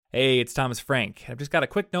Hey, it's Thomas Frank. I've just got a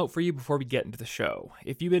quick note for you before we get into the show.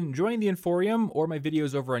 If you've been enjoying the Inforium or my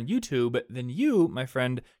videos over on YouTube, then you, my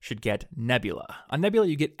friend, should get Nebula. On Nebula,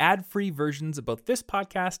 you get ad-free versions of both this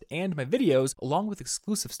podcast and my videos, along with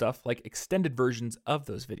exclusive stuff like extended versions of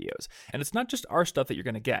those videos. And it's not just our stuff that you're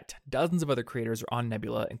going to get. Dozens of other creators are on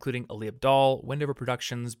Nebula, including Ali Abdaal, Wendover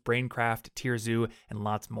Productions, Braincraft, Tierzoo, and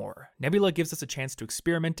lots more. Nebula gives us a chance to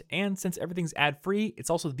experiment, and since everything's ad-free, it's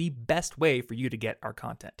also the best way for you to get our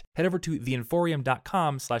content. Head over to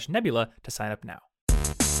theinforium.com/nebula to sign up now.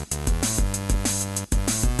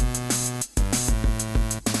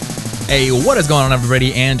 Hey, what is going on,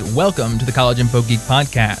 everybody, and welcome to the College Info Geek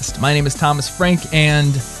Podcast. My name is Thomas Frank,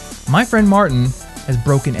 and my friend Martin has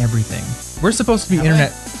broken everything. We're supposed to be internet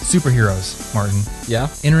superheroes, Martin. Yeah?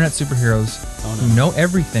 Internet superheroes who know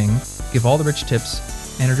everything, give all the rich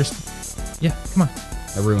tips, and are just, come on.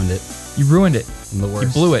 I ruined it. You ruined it. I'm the worst.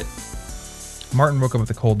 You blew it. Martin woke up with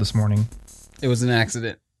a cold this morning. It was an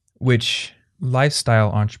accident. Which lifestyle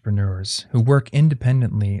entrepreneurs who work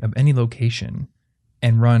independently of any location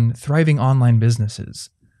and run thriving online businesses,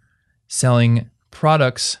 selling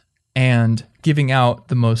products and giving out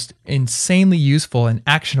the most insanely useful and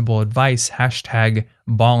actionable advice, hashtag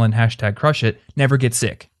ballin', hashtag crush it, never get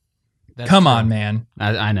sick. Come on, man.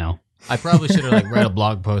 I know. I probably should have read a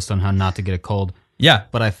blog post on how not to get a cold. Yeah.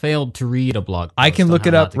 But I failed to read a blog post. I can look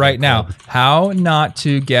it up right now. How not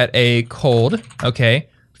to get a cold. Okay.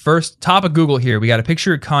 First, top of Google here. We got a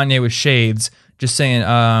picture of Kanye with shades just saying,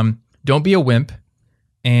 don't be a wimp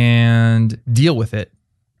and deal with it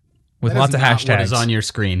with lots of hashtags. What is on your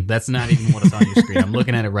screen? That's not even what is on your screen. I'm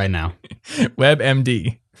looking at it right now.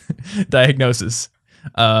 WebMD. Diagnosis.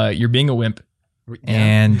 You're being a wimp. Yeah.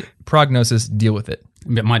 And prognosis, deal with it.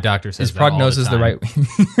 My doctor says is prognosis the right way?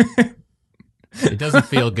 It doesn't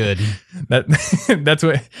feel good. That'll be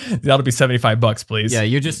 $75, please. Yeah,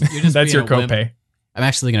 you're just that's your copay. Wimp. I'm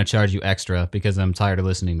actually going to charge you extra because I'm tired of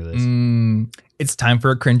listening to this. It's time for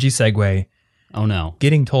a cringy segue. Oh no.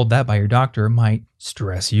 Getting told that by your doctor might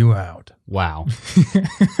stress you out. Wow.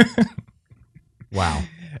 Wow.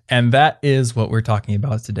 And that is what we're talking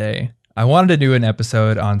about today. I wanted to do an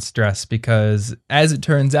episode on stress because, as it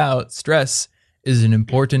turns out, stress is an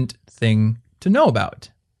important thing to know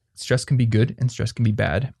about. Stress can be good and stress can be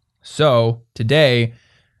bad. So today,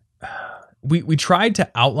 we tried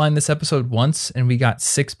to outline this episode once and we got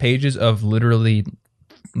 6 pages of literally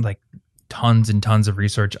tons and tons of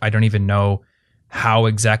research. I don't even know how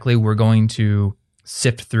exactly we're going to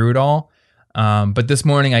sift through it all. But this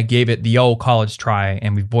morning I gave it the old college try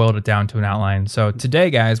and we've boiled it down to an outline. So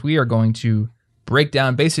today, guys, we are going to break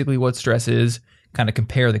down basically what stress is, kind of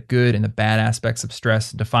compare the good and the bad aspects of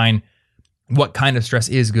stress, define what kind of stress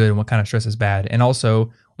is good and what kind of stress is bad. And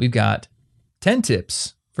also, we've got 10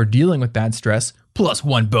 tips for dealing with bad stress, plus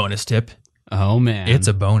 1 bonus tip. Oh, man. It's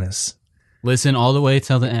a bonus. Listen all the way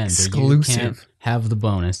till the end. Exclusive. You can't have the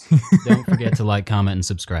bonus. Don't forget to like, comment, and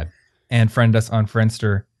subscribe. And friend us on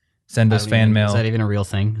Friendster. Send us fan mail. Is that even a real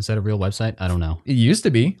thing? Is that a real website? I don't know. It used to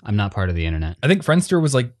be. I'm not part of the internet. I think Friendster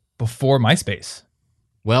was before MySpace.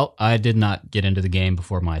 Well, I did not get into the game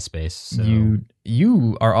before MySpace. So.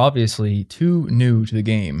 You are obviously too new to the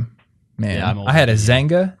game, man. Yeah, I had a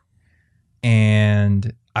Zanga,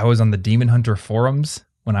 and I was on the Demon Hunter forums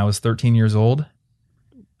when I was 13 years old.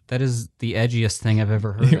 That is the edgiest thing I've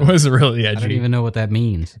ever heard. It was really edgy. I don't even know what that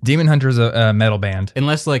means. Demon Hunter is a metal band.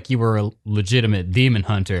 Unless you were a legitimate demon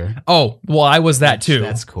hunter. Oh, well, I was that too.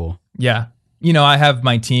 That's cool. Yeah. I have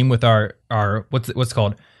my team with our what's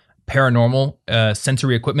called paranormal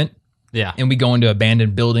sensory equipment. Yeah. And we go into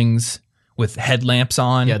abandoned buildings with headlamps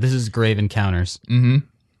on. Yeah, this is Grave Encounters. Mm-hmm.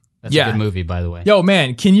 That's a good movie, by the way. Yo,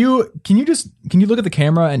 man, can you look at the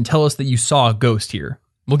camera and tell us that you saw a ghost here?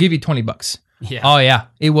 We'll give you $20. Yeah. Oh yeah,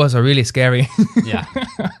 it was a really scary. Yeah.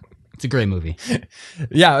 It's a great movie.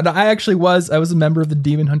 Yeah, I was a member of the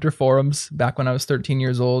Demon Hunter forums back when I was 13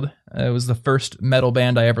 years old. It was the first metal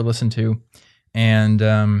band I ever listened to. And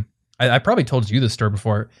I probably told you this story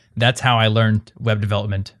before. That's how I learned web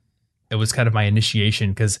development. It was kind of my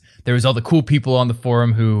initiation because there was all the cool people on the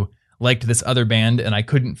forum who liked this other band and I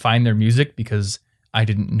couldn't find their music because I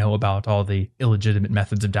didn't know about all the illegitimate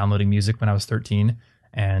methods of downloading music when I was 13.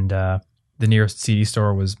 And the nearest CD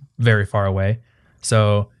store was very far away.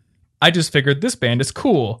 So I just figured this band is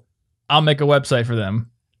cool. I'll make a website for them.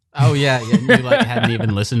 Oh yeah, you hadn't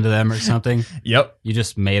even listened to them or something. Yep. You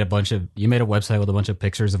just made a website with a bunch of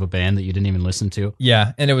pictures of a band that you didn't even listen to.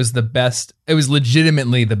 Yeah, and it was the best. It was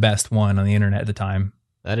legitimately the best one on the internet at the time.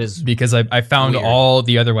 That is because I found weird. all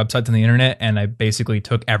the other websites on the internet and I basically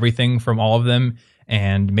took everything from all of them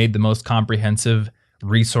and made the most comprehensive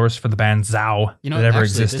resource for the band Zao that ever actually,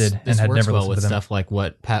 existed this and had works never well listened with to them. stuff like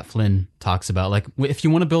what Pat Flynn talks about. Like, if you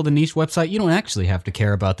want to build a niche website, you don't actually have to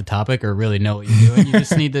care about the topic or really know what you're doing. You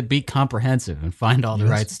just need to be comprehensive and find all the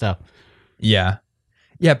right stuff. Yeah.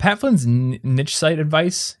 Yeah, Pat Flynn's niche site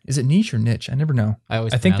advice, is it niche or niche? I never know. I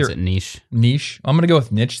always think pronounce they're it niche. Niche. I'm going to go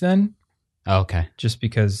with niche then, Oh, okay. just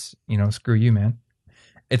because, screw you, man.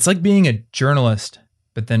 It's like being a journalist,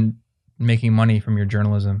 but then making money from your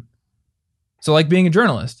journalism. So like being a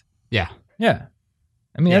journalist. Yeah. Yeah.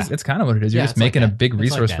 I mean, Yeah. that's kind of what it is. You're Yeah, just it's like making a that. big It's like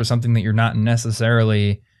resource that. for something that you're not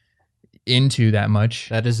necessarily into that much.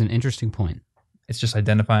 That is an interesting point. It's just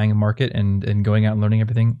identifying a market and going out and learning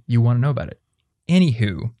everything you want to know about it.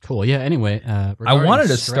 Anywho, Cool. Yeah. Anyway, I regarding wanted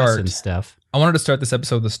to stress start- and stuff. I wanted to start this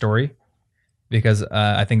episode with a story because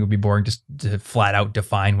I think it would be boring just to flat out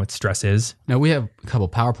define what stress is. No, we have a couple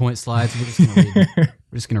PowerPoint slides. We're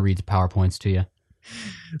just gonna read the PowerPoints to you.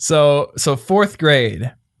 So fourth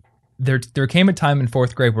grade, there came a time in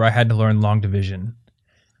fourth grade where I had to learn long division.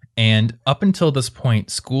 And up until this point,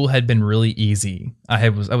 school had been really easy. I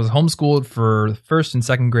was homeschooled for first and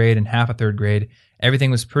second grade and half of third grade.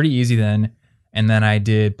 Everything was pretty easy then. And then I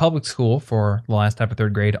did public school for the last half of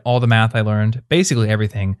third grade. All the math I learned, basically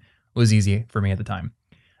everything was easy for me at the time.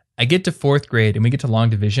 I get to fourth grade and we get to long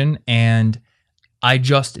division and I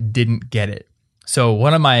just didn't get it. So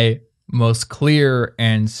one of my most clear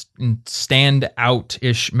and stand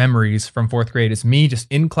out-ish memories from fourth grade is me just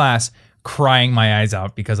in class crying my eyes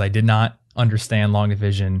out because I did not understand long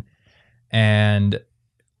division. And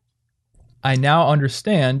I now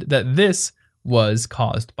understand that this was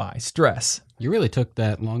caused by stress. You really took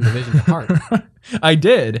that long division to heart. I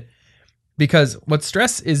did, because what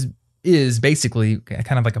stress is basically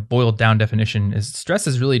kind of like a boiled down definition is stress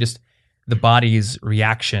is really just the body's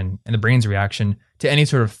reaction and the brain's reaction to any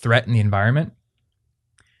sort of threat in the environment.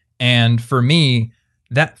 And for me,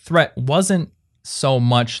 that threat wasn't so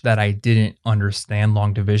much that I didn't understand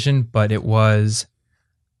long division, but it was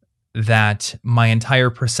that my entire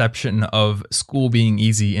perception of school being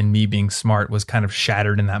easy and me being smart was kind of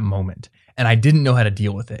shattered in that moment. And I didn't know how to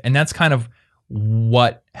deal with it. And that's kind of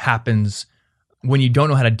what happens when you don't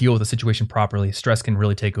know how to deal with a situation properly. Stress can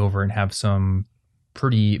really take over and have some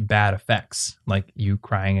pretty bad effects, like you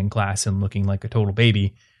crying in class and looking like a total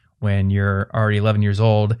baby when you're already 11 years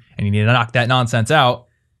old and you need to knock that nonsense out.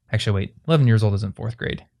 Actually, wait, 11 years old isn't fourth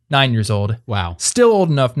grade. 9 years old. Wow. Still old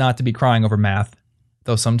enough not to be crying over math,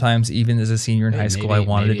 though sometimes even as a senior in high school, I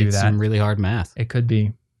wanted to do it's that. some really hard math. It could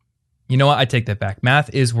be. You know what? I take that back.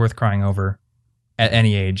 Math is worth crying over at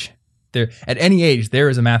any age. At any age, there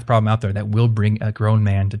is a math problem out there that will bring a grown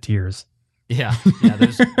man to tears. Yeah.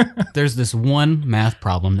 There's this one math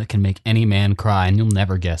problem that can make any man cry, and you'll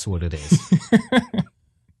never guess what it is.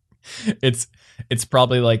 It's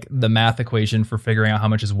probably like the math equation for figuring out how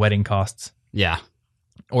much his wedding costs Yeah.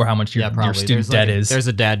 or how much your student There's debt is. There's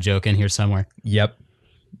a dad joke in here somewhere. Yep.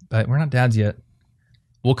 But we're not dads yet.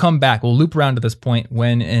 We'll come back. We'll loop around to this point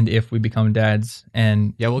when and if we become dads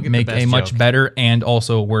and Yeah, we'll get the make best a much joke. better and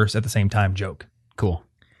also worse at the same time joke. Cool.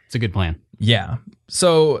 It's a good plan. Yeah.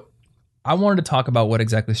 So I wanted to talk about what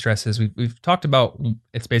exactly stress is. We've talked about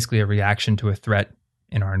it's basically a reaction to a threat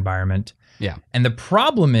in our environment. Yeah. And the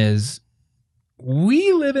problem is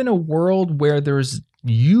we live in a world where there's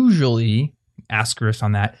usually, asterisk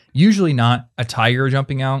on that, usually not a tiger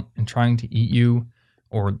jumping out and trying to eat you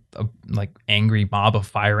or a like angry mob of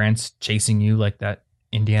fire ants chasing you like that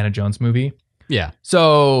Indiana Jones movie. Yeah.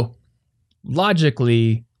 So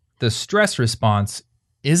logically, the stress response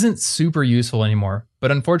isn't super useful anymore.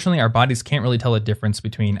 But unfortunately, our bodies can't really tell a difference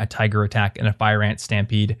between a tiger attack and a fire ant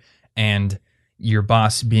stampede and your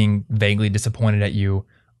boss being vaguely disappointed at you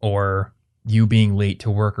or you being late to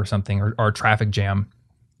work or something or a traffic jam.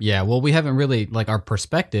 Yeah. Well, we haven't really, like, our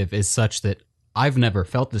perspective is such that I've never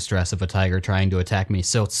felt the stress of a tiger trying to attack me.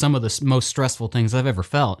 So some of the most stressful things I've ever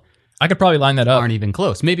felt I could probably line that up. aren't even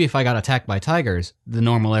close. Maybe if I got attacked by tigers, the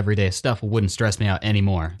normal everyday stuff wouldn't stress me out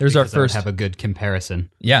anymore. There's our because I would first- have a good comparison.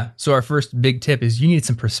 Yeah. So our first big tip is you need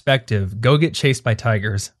some perspective. Go get chased by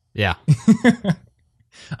tigers. Yeah.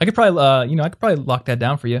 I could probably lock that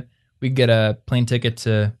down for you. We could get a plane ticket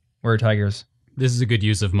to where are tigers, This is a good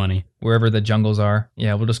use of money. wherever the jungles are.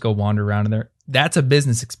 Yeah, we'll just go wander around in there. That's a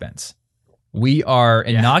business expense. We are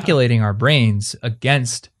inoculating our brains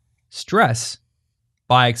against stress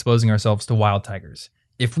by exposing ourselves to wild tigers.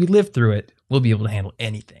 If we live through it, we'll be able to handle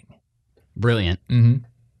anything. Brilliant. Mm-hmm.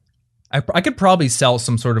 I could probably sell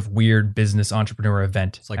some sort of weird business entrepreneur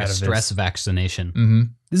event. It's like out a of stress this. vaccination. Mm-hmm.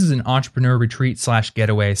 This is an entrepreneur retreat /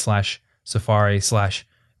 getaway / safari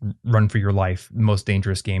 / run for your life, most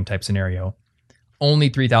dangerous game type scenario. only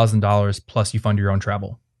 $3,000 plus you fund your own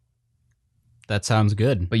travel. That sounds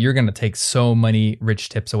good. But you're going to take so many rich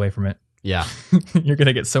tips away from it. Yeah. You're going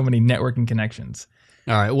to get so many networking connections.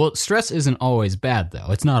 All right. Well, stress isn't always bad,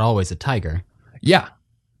 though. It's not always a tiger. Yeah.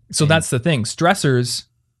 So that's the thing. Stressors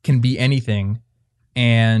can be anything,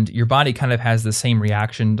 and your body kind of has the same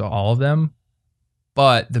reaction to all of them.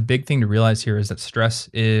 But the big thing to realize here is that stress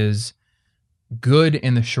is good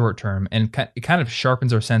in the short term, and it kind of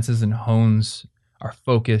sharpens our senses and hones our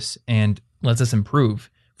focus and lets us improve.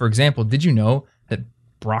 For example, did you know that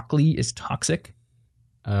broccoli is toxic?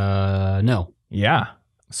 No. Yeah.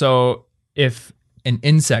 So if an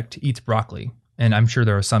insect eats broccoli, and I'm sure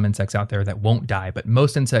there are some insects out there that won't die, but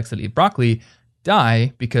most insects that eat broccoli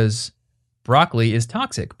die because broccoli is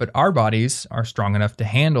toxic. But our bodies are strong enough to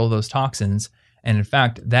handle those toxins. And in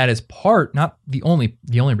fact, that is not the only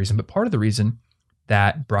reason, but part of the reason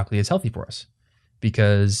that broccoli is healthy for us,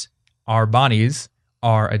 because our bodies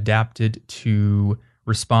are adapted to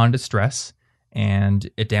respond to stress, and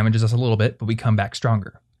it damages us a little bit, but we come back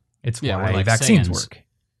stronger. It's why like vaccines Saiyans. work.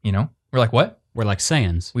 You know, we're like, what? We're like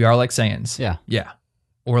Saiyans. We are like Saiyans. Yeah. Yeah.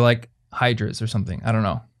 Or like Hydras or something. I don't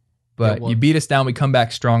know. But Yeah, well- you beat us down, we come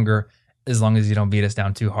back stronger as long as you don't beat us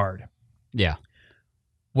down too hard. Yeah.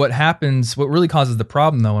 What really causes the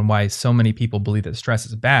problem, though, and why so many people believe that stress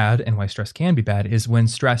is bad and why stress can be bad, is when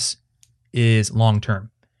stress is long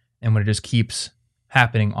term and when it just keeps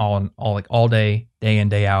happening all day in,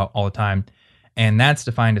 day out, all the time. And that's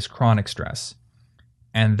defined as chronic stress.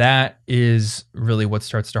 And that is really what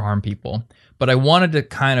starts to harm people. But I wanted to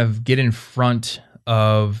kind of get in front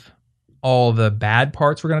of all the bad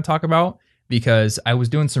parts we're going to talk about, because I was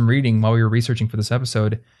doing some reading while we were researching for this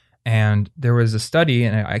episode, and there was a study,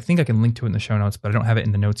 and I think I can link to it in the show notes, but I don't have it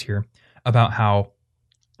in the notes here, about how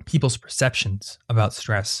people's perceptions about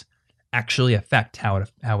stress actually affect how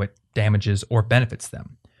it damages or benefits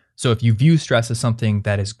them. So if you view stress as something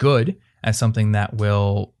that is good, as something that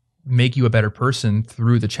will make you a better person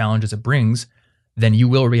through the challenges it brings, then you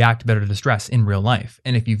will react better to stress in real life.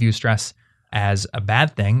 And if you view stress as a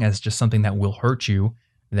bad thing, as just something that will hurt you,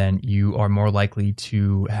 then you are more likely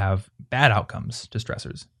to have bad outcomes to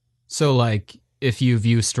stressors. So, like, if you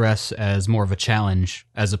view stress as more of a challenge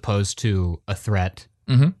as opposed to a threat,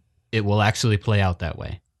 it will actually play out that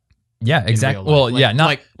way. Yeah, exactly. real life. Well, Like- yeah, not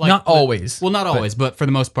like- not always. Well, not always, but for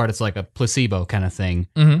the most part, it's like a placebo kind of thing.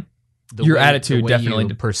 Mhm. The Your way- attitude the way definitely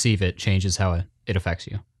you perceive it changes how it affects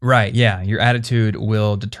you. Right, yeah. Your attitude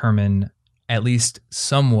will determine at least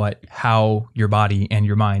somewhat how your body and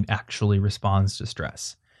your mind actually responds to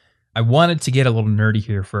stress. I wanted to get a little nerdy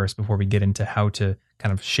here first before we get into how to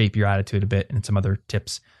kind of shape your attitude a bit and some other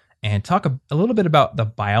tips, and talk a little bit about the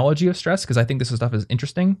biology of stress, because I think this stuff is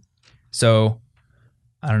interesting. So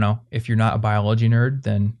I don't know, if you're not a biology nerd,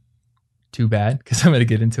 then too bad, because I'm going to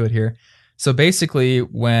get into it here. So basically,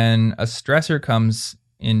 when a stressor comes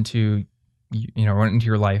into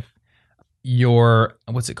your life, your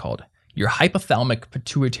hypothalamic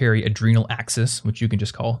pituitary adrenal axis, which you can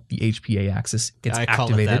just call the HPA axis, gets I call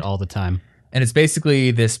activated. it that all the time. And it's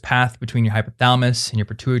basically this path between your hypothalamus and your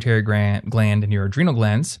pituitary gland and your adrenal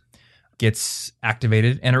glands gets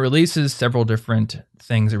activated, and it releases several different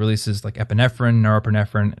things. It releases like epinephrine,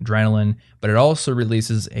 norepinephrine, adrenaline, but it also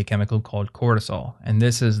releases a chemical called cortisol. And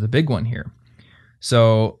this is the big one here.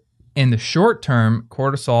 So in the short term,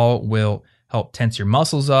 cortisol will help tense your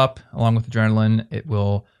muscles up along with adrenaline. It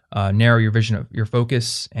will narrow your vision of your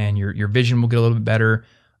focus, and your vision will get a little bit better.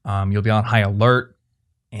 You'll be on high alert.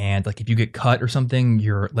 And like if you get cut or something,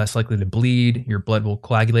 you're less likely to bleed. Your blood will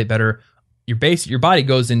coagulate better. Your body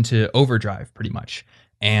goes into overdrive pretty much.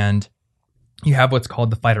 And you have what's called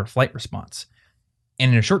the fight or flight response.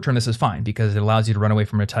 And in a short term, this is fine because it allows you to run away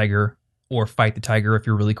from a tiger or fight the tiger if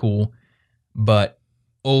you're really cool. But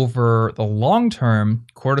over the long term,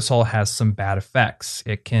 cortisol has some bad effects.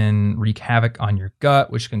 It can wreak havoc on your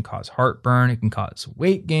gut, which can cause heartburn. It can cause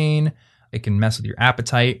weight gain. It can mess with your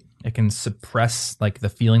appetite. It can suppress like the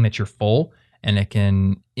feeling that you're full, and it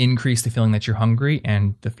can increase the feeling that you're hungry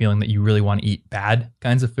and the feeling that you really want to eat bad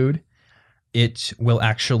kinds of food. It will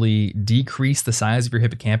actually decrease the size of your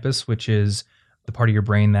hippocampus, which is the part of your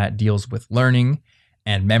brain that deals with learning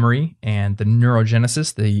and memory, and the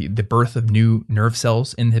neurogenesis, the birth of new nerve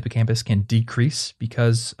cells in the hippocampus, can decrease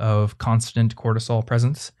because of constant cortisol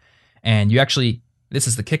presence. And you actually, this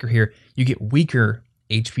is the kicker here, you get weaker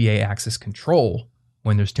HPA axis control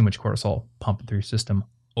when there's too much cortisol pumping through your system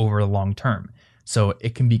over the long term. So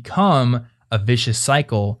it can become a vicious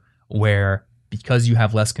cycle where, because you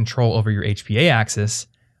have less control over your HPA axis,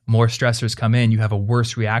 more stressors come in, you have a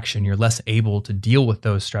worse reaction, you're less able to deal with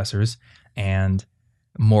those stressors, and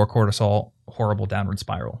more cortisol horrible downward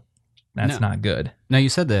spiral. That's not good. Now, you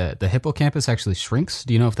said the hippocampus actually shrinks.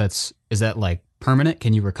 Do you know if is that like permanent?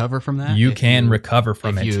 Can you recover from that? You can recover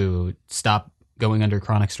from it. If you stop going under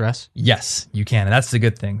chronic stress? Yes, you can. And that's the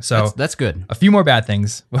good thing. So that's good. A few more bad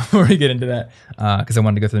things before we get into that, because I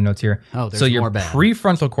wanted to go through the notes here. Oh, there's so your more bad.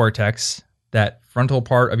 prefrontal cortex, that frontal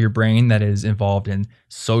part of your brain that is involved in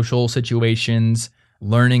social situations,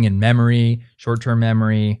 learning and memory, short-term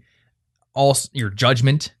memory, also your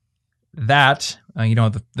judgment, that,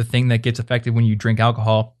 the thing that gets affected when you drink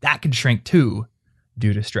alcohol, that can shrink too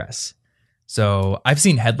due to stress. So I've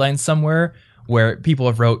seen headlines somewhere where people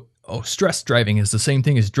have wrote, oh, stress driving is the same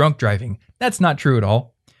thing as drunk driving. That's not true at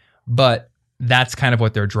all. But that's kind of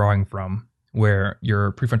what they're drawing from, where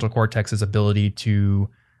your prefrontal cortex's ability to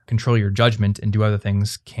control your judgment and do other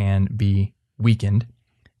things can be weakened.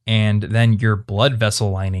 And then your blood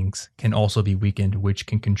vessel linings can also be weakened, which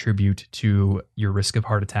can contribute to your risk of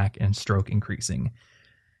heart attack and stroke increasing.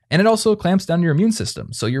 And it also clamps down your immune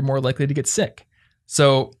system, so you're more likely to get sick.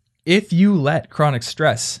 So if you let chronic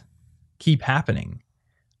stress keep happening,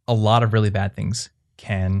 a lot of really bad things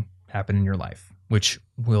can happen in your life, which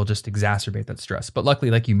will just exacerbate that stress. But luckily,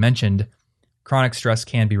 like you mentioned, chronic stress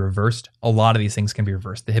can be reversed. A lot of these things can be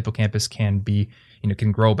reversed. The hippocampus can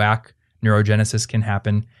grow back. Neurogenesis can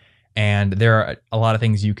happen. And there are a lot of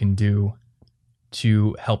things you can do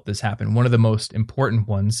to help this happen. One of the most important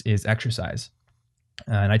ones is exercise.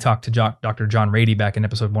 And I talked to Dr. John Rady back in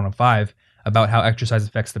episode 105 about how exercise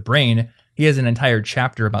affects the brain. He has an entire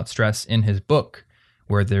chapter about stress in his book,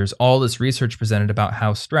 where there's all this research presented about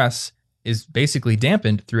how stress is basically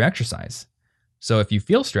dampened through exercise. So if you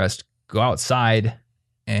feel stressed, go outside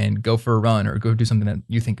and go for a run or go do something that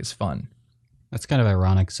you think is fun. That's kind of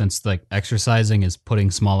ironic, since like exercising is putting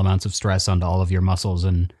small amounts of stress onto all of your muscles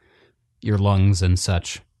and your lungs and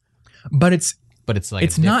such. But it's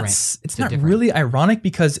not different. really ironic,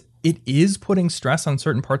 because it is putting stress on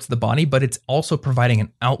certain parts of the body, but it's also providing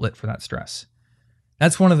an outlet for that stress.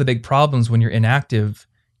 That's one of the big problems when you're inactive.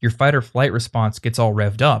 Your fight or flight response gets all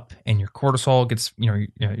revved up, and your cortisol gets, your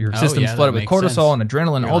system's flooded with cortisol and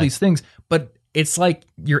adrenaline, all these things. But it's like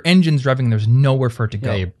your engine's revving and there's nowhere for it to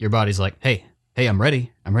go. Your body's like, hey, I'm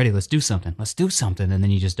ready. Let's do something. And then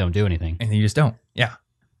you just don't do anything. And then you just don't. Yeah.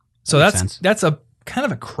 So that's a kind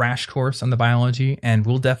of a crash course on the biology, and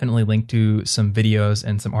we'll definitely link to some videos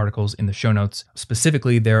and some articles in the show notes.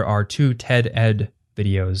 Specifically, there are 2 TED Ed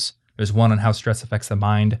videos. There's one on how stress affects the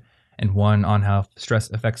mind and one on how stress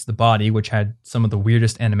affects the body, which had some of the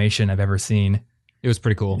weirdest animation I've ever seen. It was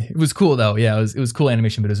pretty cool. It was cool though. Yeah, it was cool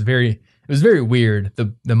animation, but it was very weird.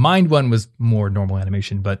 The mind one was more normal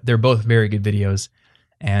animation, but they're both very good videos.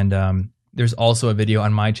 And there's also a video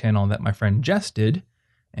on my channel that my friend Jess did,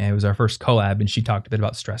 and it was our first collab, and she talked a bit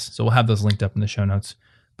about stress. So we'll have those linked up in the show notes.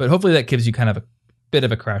 But hopefully that gives you kind of a bit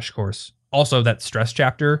of a crash course. Also, that stress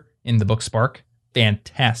chapter in the book Spark,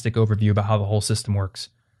 fantastic overview about how the whole system works,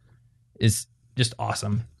 is just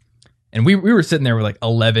awesome. And we were sitting there with like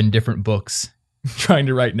 11 different books trying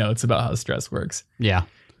to write notes about how stress works. Yeah.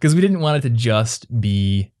 Because we didn't want it to just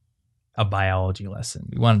be a biology lesson.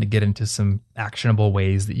 We wanted to get into some actionable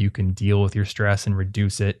ways that you can deal with your stress and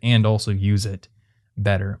reduce it, and also use it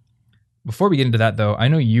better. Before we get into that though, I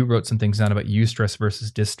know you wrote some things down about eustress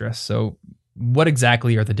versus distress. So what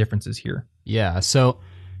exactly are the differences here? Yeah. So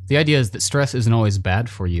the idea is that stress isn't always bad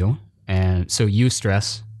for you. And so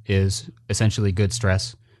eustress is essentially good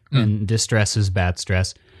stress, and distress is bad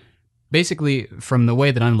stress. Basically, from the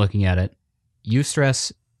way that I'm looking at it,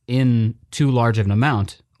 eustress in too large of an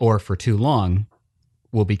amount or for too long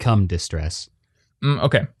will become distress.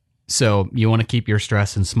 Okay. So you want to keep your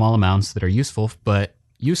stress in small amounts that are useful, but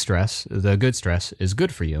eustress, the good stress, is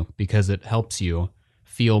good for you because it helps you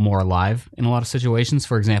feel more alive in a lot of situations.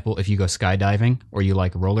 For example, if you go skydiving or you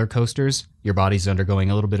like roller coasters, your body's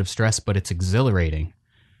undergoing a little bit of stress, but it's exhilarating.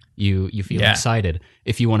 You feel excited.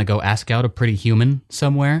 If you want to go ask out a pretty human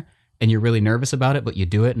somewhere and you're really nervous about it, but you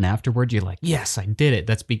do it, and afterward you're like, yes, I did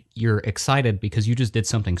it. You're excited because you just did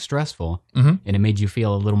something stressful, and it made you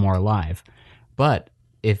feel a little more alive. But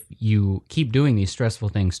if you keep doing these stressful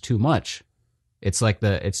things too much,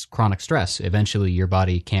 it's chronic stress. Eventually your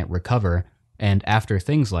body can't recover. And after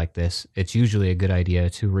things like this, it's usually a good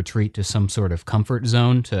idea to retreat to some sort of comfort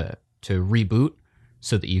zone to reboot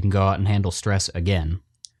so that you can go out and handle stress again.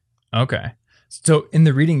 Okay. So in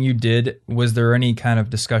the reading you did, was there any kind of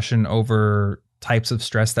discussion over types of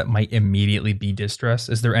stress that might immediately be distress?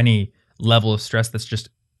 Is there any level of stress that's just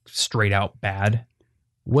straight out bad?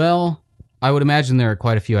 Well, I would imagine there are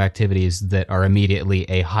quite a few activities that are immediately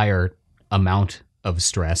a higher amount of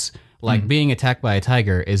stress. Like being attacked by a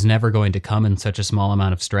tiger is never going to come in such a small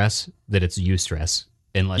amount of stress that it's eustress,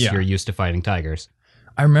 unless you're used to fighting tigers.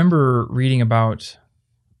 I remember reading about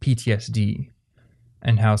PTSD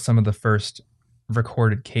and how some of the first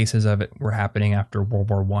recorded cases of it were happening after World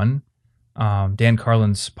War One. Dan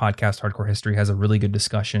Carlin's podcast, Hardcore History, has a really good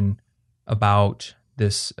discussion about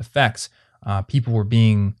this effects. People were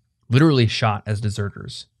being literally shot as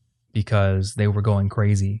deserters because they were going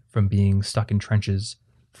crazy from being stuck in trenches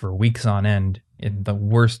for weeks on end in the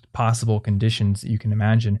worst possible conditions that you can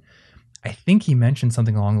imagine. I think he mentioned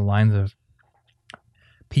something along the lines of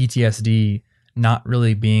PTSD not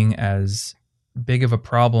really being as big of a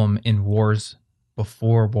problem in wars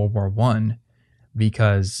before World War One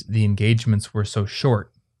because the engagements were so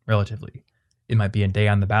short, relatively. It might be a day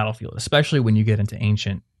on the battlefield, especially when you get into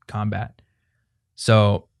ancient combat.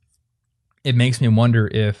 So it makes me wonder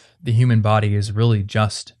if the human body is really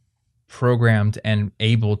just programmed and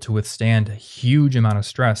able to withstand a huge amount of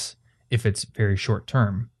stress if it's very short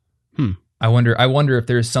term. I wonder if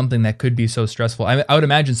there's something that could be so stressful. I would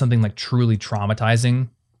imagine something like truly traumatizing.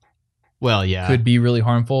 Well, yeah, could be really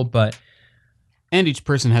harmful, and each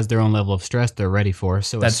person has their own level of stress they're ready for.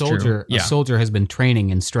 So that's true. A soldier has been training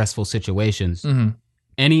in stressful situations. Mm-hmm.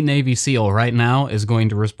 Any Navy SEAL right now is going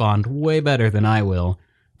to respond way better than I will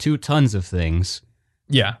to tons of things.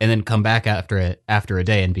 Yeah, and then come back after a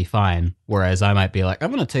day and be fine. Whereas I might be like,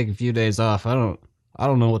 I'm going to take a few days off. I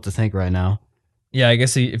don't know what to think right now. Yeah, I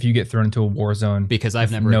guess if you get thrown into a war zone. Because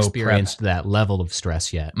I've never experienced that level of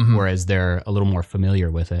stress yet, whereas they're a little more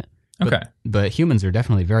familiar with it. But humans are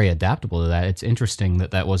definitely very adaptable to that. It's interesting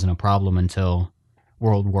that wasn't a problem until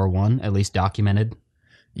World War One, at least documented.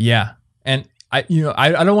 Yeah, and I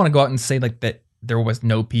don't want to go out and say like that there was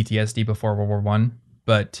no PTSD before World War One,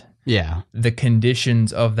 but yeah, the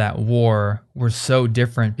conditions of that war were so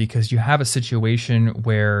different because you have a situation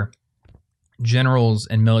where generals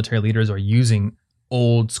and military leaders are using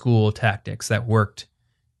old school tactics that worked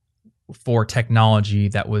for technology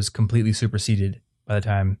that was completely superseded by the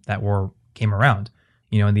time that war came around.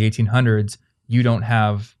 In the 1800s, you don't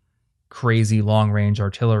have crazy long range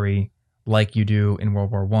artillery like you do in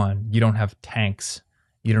World War One. You don't have tanks.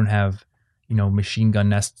 You don't have, machine gun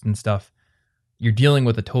nests and stuff. You're dealing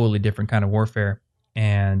with a totally different kind of warfare.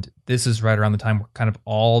 And this is right around the time where kind of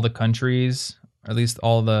all the countries, or at least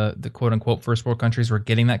all the quote unquote first world countries, were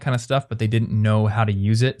getting that kind of stuff, but they didn't know how to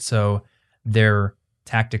use it. So their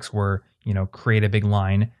tactics were, create a big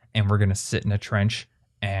line and we're going to sit in a trench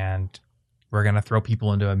and we're going to throw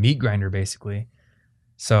people into a meat grinder, basically.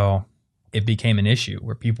 So it became an issue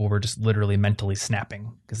where people were just literally mentally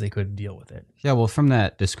snapping because they couldn't deal with it. Yeah, well, from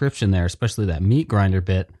that description there, especially that meat grinder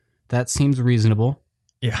bit, that seems reasonable.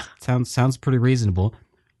 Yeah. Sounds pretty reasonable.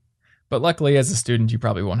 But luckily, as a student, you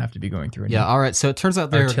probably won't have to be going through any. Yeah, all right. So it turns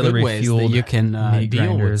out there are good ways that you can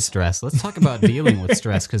deal with stress. Let's talk about dealing with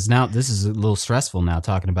stress, because now this is a little stressful now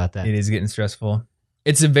talking about that. It is getting stressful.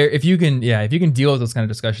 It's if you can deal with those kind of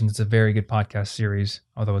discussions, it's a very good podcast series.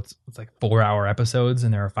 Although it's like 4-hour episodes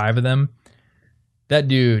and there are 5 of them. That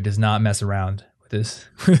dude does not mess around with his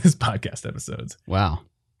podcast episodes. Wow.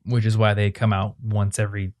 Which is why they come out once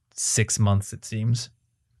every 6 months, it seems.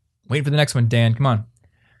 Wait for the next one, Dan. Come on.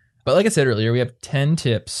 But like I said earlier, we have 10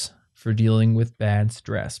 tips for dealing with bad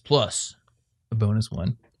stress, plus a bonus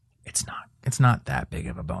one. It's not that big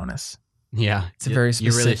of a bonus. Yeah. It's a very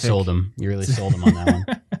specific. You really sold him. You really sold him on that one.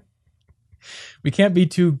 We can't be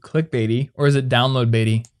too clickbaity, or is it download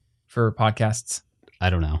baity for podcasts? I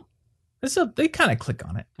don't know. They kind of click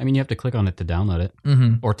on it. I mean, you have to click on it to download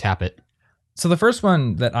it or tap it. So the first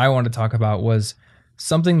one that I wanted to talk about was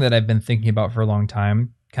something that I've been thinking about for a long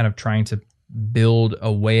time, kind of trying to build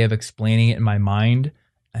a way of explaining it in my mind,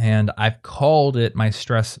 and I've called it my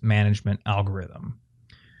stress management algorithm.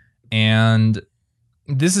 And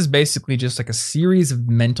this is basically just like a series of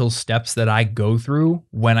mental steps that I go through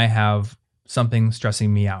when I have something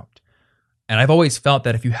stressing me out. And I've always felt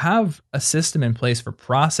that if you have a system in place for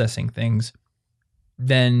processing things,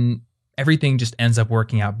 then everything just ends up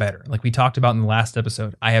working out better. Like we talked about in the last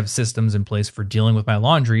episode, I have systems in place for dealing with my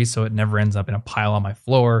laundry so it never ends up in a pile on my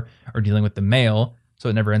floor, or dealing with the mail so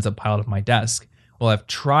it never ends up piled on my desk. Well, I've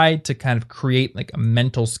tried to kind of create like a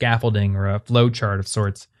mental scaffolding or a flow chart of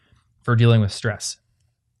sorts for dealing with stress.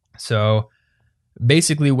 So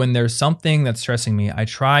basically, when there's something that's stressing me, I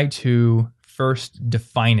try to first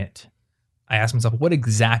define it. I ask myself, what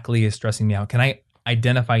exactly is stressing me out? Can I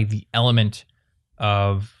identify the element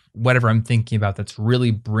of whatever I'm thinking about that's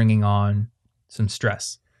really bringing on some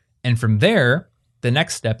stress? And from there, the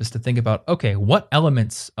next step is to think about, okay, what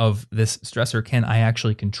elements of this stressor can I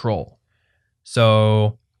actually control?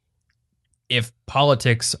 So if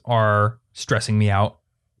politics are stressing me out,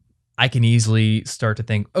 I can easily start to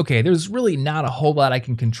think, okay, there's really not a whole lot I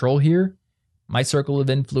can control here. My circle of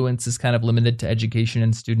influence is kind of limited to education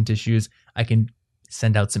and student issues. I can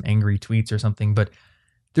send out some angry tweets or something, but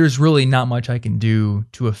there's really not much I can do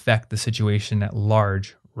to affect the situation at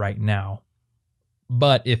large right now.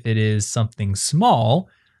 But if it is something small,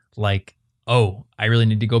 like, oh, I really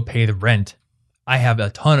need to go pay the rent, I have a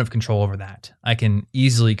ton of control over that. I can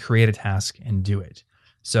easily create a task and do it.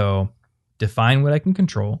 So define what I can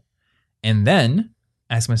control, and then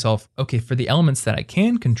ask myself, okay, for the elements that I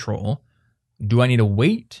can control, do I need to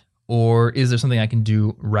wait, or is there something I can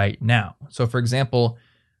do right now? So for example,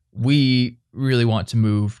 we really want to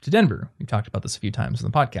move to Denver. We've talked about this a few times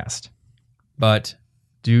on the podcast. But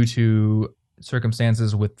due to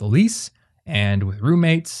circumstances with the lease and with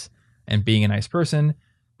roommates and being a nice person,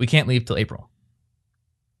 we can't leave till April,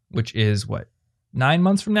 which is what, 9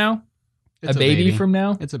 months from now? It's a baby from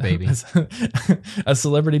now? It's a baby. A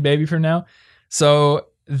celebrity baby from now. So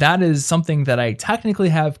that is something that I technically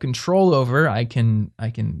have control over. I can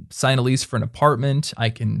sign a lease for an apartment. I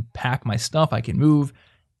can pack my stuff. I can move.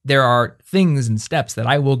 There are things and steps that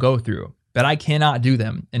I will go through, but I cannot do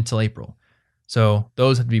them until April. So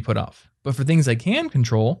those have to be put off. But for things I can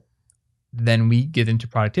control, then we get into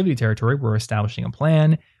productivity territory. We're establishing a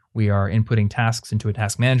plan. We are inputting tasks into a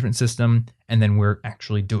task management system, and then we're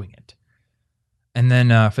actually doing it. And then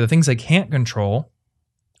for the things I can't control,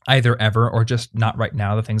 either ever or just not right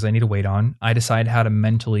now, the things I need to wait on, I decide how to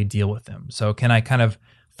mentally deal with them. So can I kind of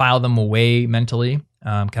file them away mentally?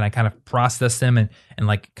 Can I kind of process them and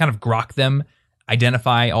like kind of grok them,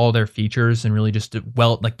 identify all their features and really just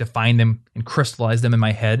define them and crystallize them in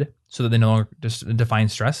my head so that they no longer just define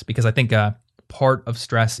stress? Because I think part of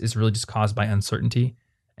stress is really just caused by uncertainty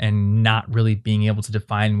and not really being able to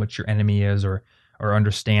define what your enemy is or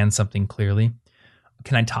understand something clearly.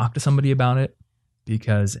 Can I talk to somebody about it?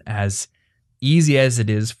 Because as easy as it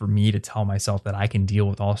is for me to tell myself that I can deal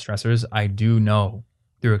with all stressors, I do know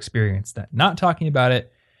through experience that not talking about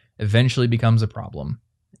it eventually becomes a problem.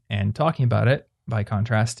 And talking about it, by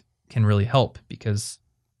contrast, can really help because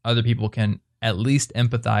other people can at least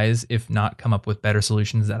empathize, if not come up with better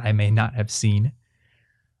solutions that I may not have seen.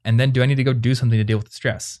 And then do I need to go do something to deal with the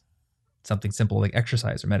stress? Something simple like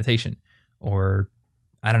exercise or meditation or,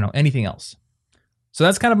 I don't know, anything else. So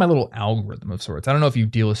that's kind of my little algorithm of sorts. I don't know if you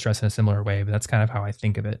deal with stress in a similar way, but that's kind of how I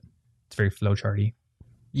think of it. It's very flowcharty.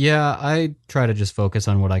 Yeah, I try to just focus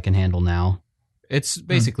on what I can handle now. It's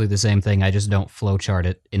basically the same thing. I just don't flowchart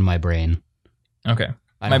it in my brain. Okay.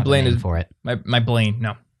 My brain is for it. My brain.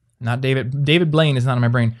 No, not David. David Blaine is not in my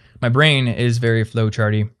brain. My brain is very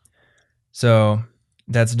flowcharty. So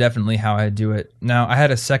that's definitely how I do it. Now, I had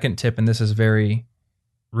a second tip, and this is very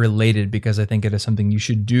related because I think it is something you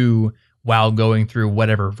should do while going through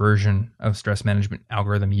whatever version of stress management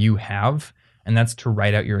algorithm you have, and that's to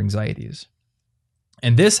write out your anxieties.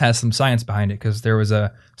 And this has some science behind it because there was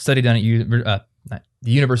a study done at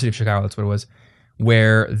the University of Chicago, that's what it was,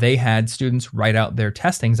 where they had students write out their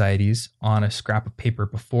test anxieties on a scrap of paper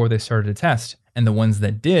before they started a test, and the ones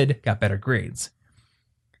that did got better grades.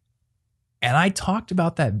 And I talked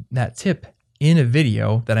about that tip in a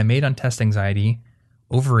video that I made on test anxiety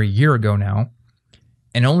over a year ago now.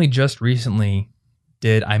 And only just recently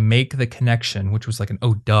did I make the connection, which was like an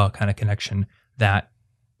oh duh kind of connection, that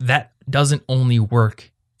doesn't only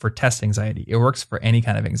work for test anxiety. It works for any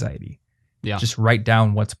kind of anxiety. Yeah. Just write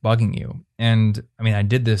down what's bugging you. And I mean, I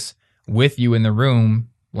did this with you in the room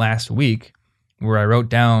last week where I wrote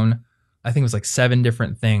down, I think it was like 7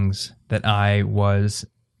 different things that I was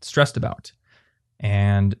stressed about.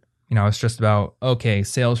 And, I was stressed about, okay,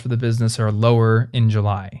 sales for the business are lower in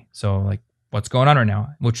July. So like, what's going on right now,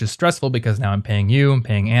 which is stressful because now I'm paying you, I'm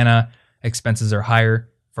paying Anna, expenses are higher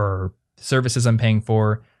for services I'm paying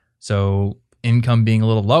for. So income being a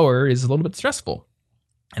little lower is a little bit stressful.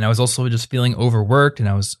 And I was also just feeling overworked and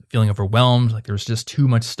I was feeling overwhelmed. Like there was just too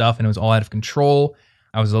much stuff and it was all out of control.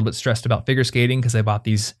 I was a little bit stressed about figure skating because I bought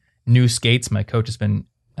these new skates my coach has been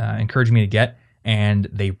encouraging me to get, and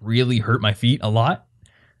they really hurt my feet a lot.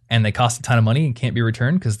 And they cost a ton of money and can't be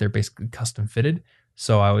returned because they're basically custom fitted.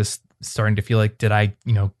 So I was starting to feel like, did I,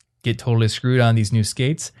 get totally screwed on these new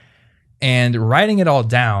skates? And writing it all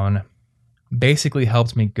down basically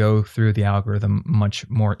helped me go through the algorithm much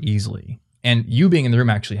more easily. And you being in the room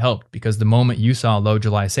actually helped because the moment you saw low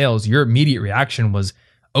July sales, your immediate reaction was,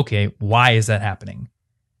 okay, why is that happening?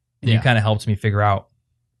 And you kind of helped me figure out,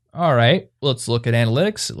 all right, let's look at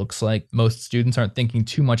analytics. It looks like most students aren't thinking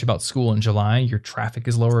too much about school in July. Your traffic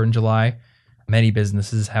is lower in July. Many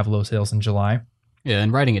businesses have low sales in July. Yeah,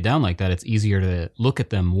 and writing it down like that, it's easier to look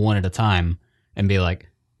at them one at a time and be like,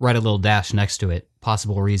 write a little dash next to it,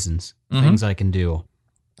 possible reasons, things I can do.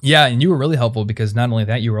 Yeah, and you were really helpful because not only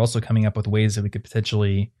that, you were also coming up with ways that we could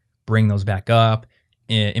potentially bring those back up,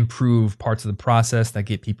 improve parts of the process that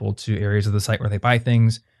get people to areas of the site where they buy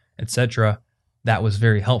things, etc. That was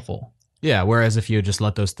very helpful. Yeah, whereas if you just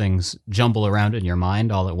let those things jumble around in your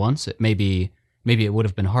mind all at once, maybe it would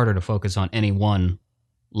have been harder to focus on any one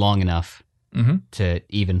long enough to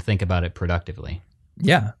even think about it productively.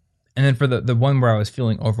 Yeah. And then for the one where I was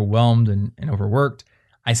feeling overwhelmed and overworked,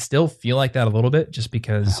 I still feel like that a little bit just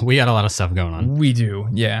because we got a lot of stuff going on. We do.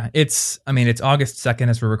 Yeah. It's August 2nd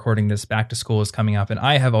as we're recording this. Back to school is coming up, and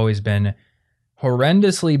I have always been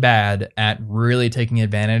horrendously bad at really taking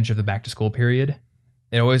advantage of the back to school period.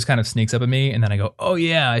 It always kind of sneaks up at me, and then I go, oh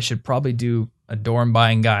yeah, I should probably do a dorm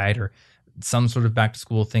buying guide or some sort of back to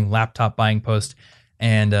school thing, laptop buying post.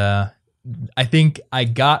 And I think I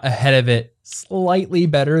got ahead of it slightly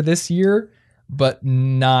better this year, but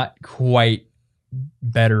not quite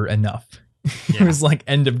better enough. It was like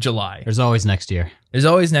end of July. There's always next year.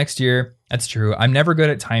 That's true. I'm never good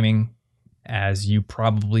at timing, as you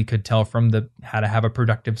probably could tell from the how to have a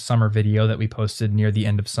productive summer video that we posted near the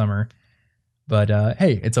end of summer. But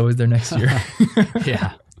hey, it's always there next year.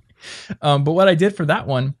 Yeah. But what I did for that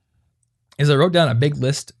one is I wrote down a big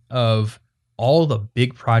list of all the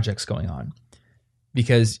big projects going on,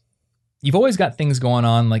 because you've always got things going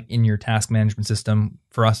on like in your task management system.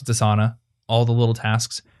 For us, it's Asana, all the little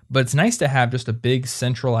tasks, but it's nice to have just a big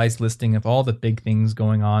centralized listing of all the big things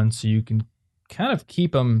going on so you can kind of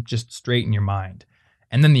keep them just straight in your mind.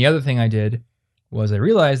 And then the other thing I did was I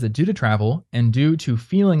realized that due to travel and due to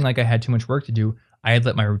feeling like I had too much work to do, I had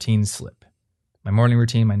let my routines slip. My morning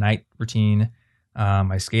routine, my night routine,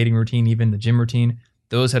 my skating routine, even the gym routine,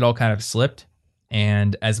 those had all kind of slipped.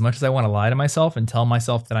 And as much as I want to lie to myself and tell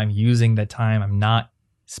myself that I'm using that time I'm not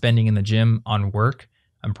spending in the gym on work,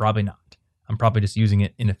 I'm probably not. I'm probably just using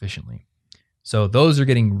it inefficiently. So those are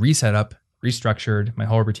getting reset up, restructured. My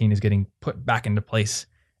whole routine is getting put back into place.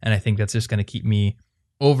 And I think that's just going to keep me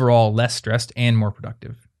overall less stressed and more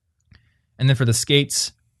productive. And then for the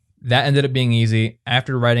skates, that ended up being easy.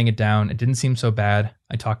 After writing it down, it didn't seem so bad.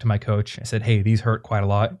 I talked to my coach. I said, hey, these hurt quite a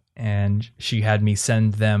lot. And she had me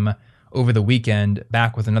send them over the weekend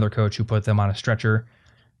back with another coach who put them on a stretcher.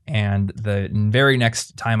 And the very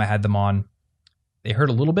next time I had them on, they hurt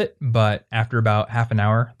a little bit, but after about half an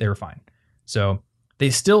hour, they were fine. So they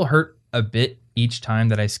still hurt a bit each time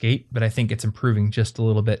that I skate, but I think it's improving just a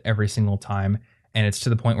little bit every single time. And it's to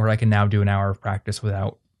the point where I can now do an hour of practice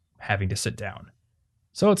without having to sit down.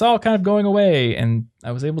 So it's all kind of going away, and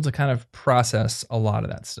I was able to kind of process a lot of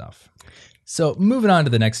that stuff. So moving on to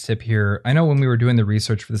the next tip here, I know when we were doing the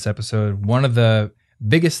research for this episode, one of the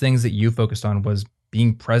biggest things that you focused on was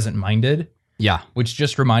being present-minded. Yeah. Which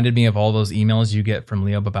just reminded me of all those emails you get from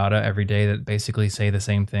Leo Babauta every day that basically say the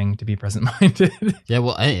same thing, to be present-minded. Yeah,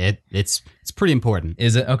 well, it's pretty important.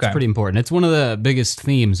 Is it? Okay. It's pretty important. It's one of the biggest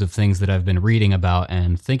themes of things that I've been reading about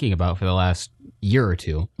and thinking about for the last year or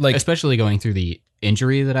two. Like, especially going through the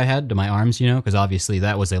injury that I had to my arms, because obviously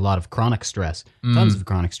that was a lot of chronic stress, tons of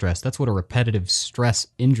chronic stress. That's what a repetitive stress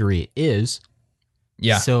injury is.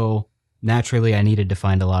 Yeah. So naturally, I needed to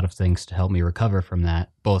find a lot of things to help me recover from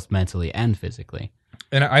that, both mentally and physically.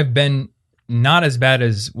 And I've been not as bad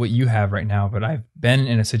as what you have right now, but I've been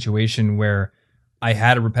in a situation where I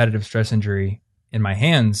had a repetitive stress injury in my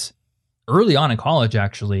hands early on in college,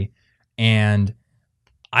 actually. And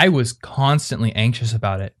I was constantly anxious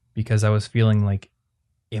about it because I was feeling like,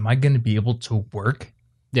 am I going to be able to work?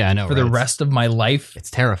 Yeah, I know. For the rest of my life? It's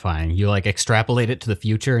terrifying. You like extrapolate it to the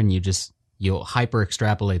future and you'll hyper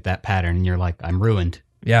extrapolate that pattern and you're like, I'm ruined.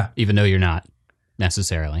 Yeah. Even though you're not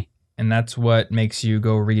necessarily. And that's what makes you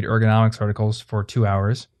go read ergonomics articles for 2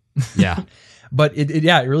 hours. Yeah. But it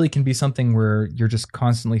really can be something where you're just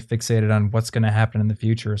constantly fixated on what's going to happen in the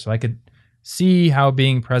future. So I could see how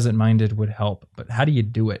being present-minded would help, but how do you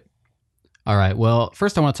do it? All right. Well,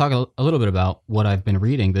 first I want to talk a little bit about what I've been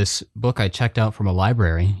reading. This book I checked out from a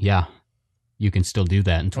library. Yeah, you can still do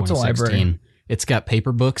that in 2016. What's a library? It's got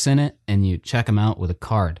paper books in it, and you check them out with a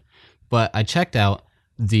card. But I checked out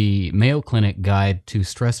the Mayo Clinic Guide to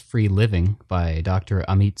Stress-Free Living by Dr.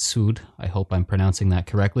 Amit Sood. I hope I'm pronouncing that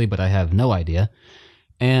correctly, but I have no idea.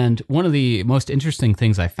 And one of the most interesting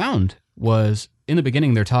things I found was in the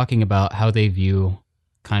beginning, they're talking about how they view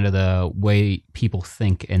kind of the way people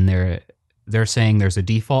think, and they're saying there's a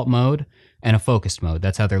default mode and a focused mode.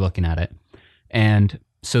 That's how they're looking at it. And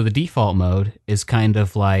so the default mode is kind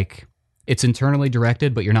of like it's internally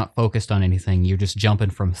directed, but you're not focused on anything. You're just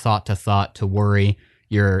jumping from thought to worry.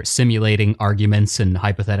 You're simulating arguments and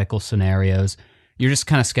hypothetical scenarios. You're just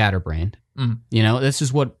kind of scatterbrained. You know, this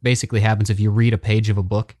is what basically happens if you read a page of a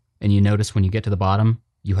book and you notice when you get to the bottom,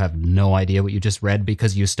 you have no idea what you just read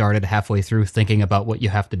because you started halfway through thinking about what you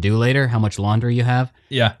have to do later, how much laundry you have.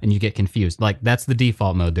 Yeah. And you get confused. Like, that's the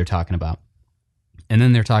default mode they're talking about. And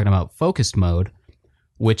then they're talking about focused mode,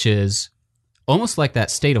 which is almost like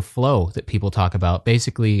that state of flow that people talk about.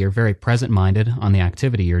 Basically, you're very present-minded on the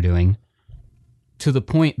activity you're doing to the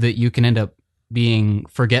point that you can end up being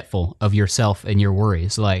forgetful of yourself and your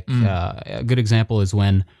worries. Like, a good example is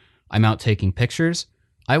when I'm out taking pictures.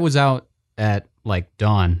 I was out at like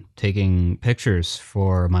dawn taking pictures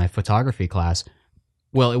for my photography class.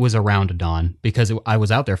 Well, it was around dawn because I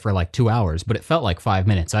was out there for like 2 hours, but it felt like 5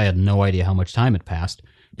 minutes. I had no idea how much time had passed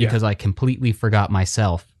because I completely forgot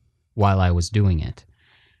myself while I was doing it.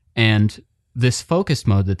 And this focused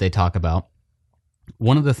mode that they talk about,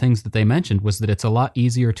 one of the things that they mentioned was that it's a lot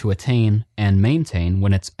easier to attain and maintain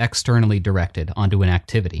when it's externally directed onto an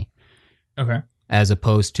activity. Okay. As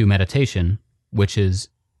opposed to meditation, which is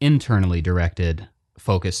internally directed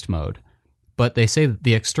focused mode. But they say that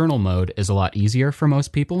the external mode is a lot easier for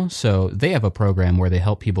most people, so they have a program where they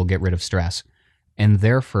help people get rid of stress. And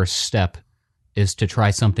their first step is to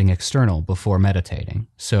try something external before meditating.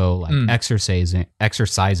 So like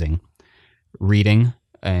exercising, reading,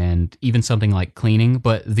 and even something like cleaning.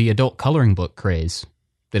 But the adult coloring book craze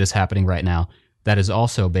that is happening right now, that is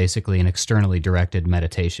also basically an externally directed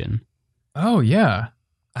meditation. Oh, yeah.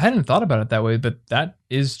 I hadn't thought about it that way, but that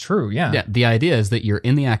is true, yeah. Yeah, the idea is that you're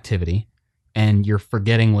in the activity and you're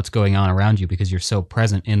forgetting what's going on around you because you're so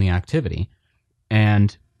present in the activity.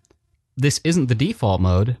 And this isn't the default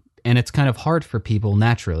mode, and it's kind of hard for people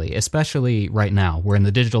naturally, especially right now. We're in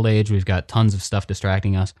the digital age. We've got tons of stuff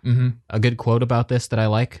distracting us. Mm-hmm. A good quote about this that I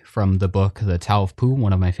like from the book, The Tao of Pooh,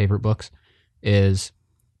 one of my favorite books, is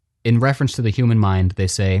in reference to the human mind, they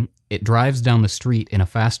say, it drives down the street in a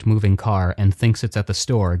fast-moving car and thinks it's at the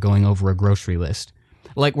store going over a grocery list.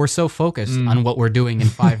 Like, we're so focused on what we're doing in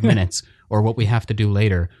 5 minutes or what we have to do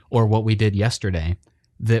later or what we did yesterday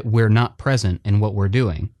that we're not present in what we're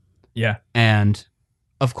doing. Yeah. And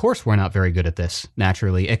of course we're not very good at this,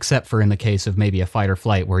 naturally, except for in the case of maybe a fight or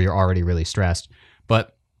flight where you're already really stressed.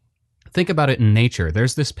 But think about it in nature.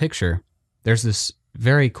 There's this picture. There's this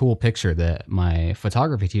very cool picture that my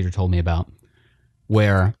photography teacher told me about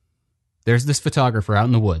where there's this photographer out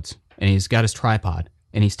in the woods and he's got his tripod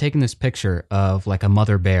and he's taking this picture of like a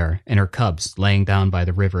mother bear and her cubs laying down by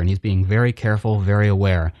the river, and he's being very careful, very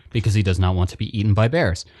aware because he does not want to be eaten by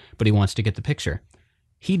bears, but he wants to get the picture.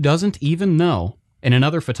 He doesn't even know, and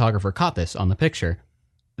another photographer caught this on the picture,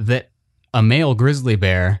 that a male grizzly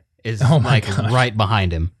bear is right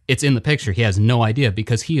behind him. It's in the picture. He has no idea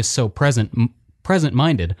because he is so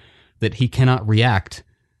present-minded that he cannot react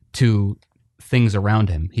to things around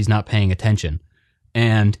him. He's not paying attention.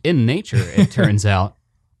 And in nature, it turns out,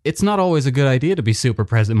 it's not always a good idea to be super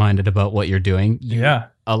present-minded about what you're doing.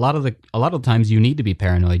 A lot of the times you need to be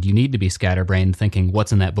paranoid. You need to be scatterbrained, thinking,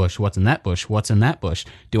 what's in that bush? What's in that bush? What's in that bush?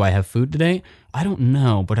 Do I have food today? I don't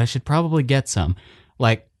know, but I should probably get some.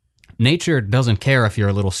 Like, nature doesn't care if you're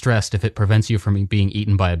a little stressed if it prevents you from being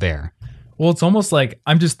eaten by a bear. Well, it's almost like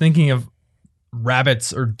I'm just thinking of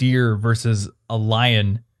rabbits or deer versus a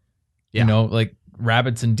lion. Yeah. You know, like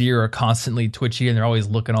rabbits and deer are constantly twitchy and they're always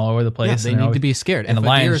looking all over the place. Yeah, they need to be scared. And if the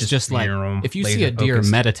lion is just like, if you see a deer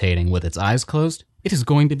meditating with its eyes closed, it is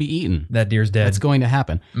going to be eaten. That deer's dead. That's going to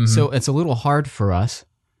happen. Mm-hmm. So it's a little hard for us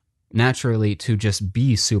naturally to just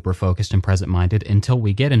be super focused and present-minded until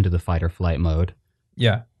we get into the fight or flight mode.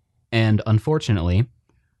 Yeah. And unfortunately,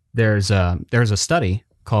 there's a study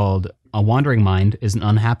called A Wandering Mind is an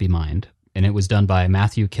Unhappy Mind. And it was done by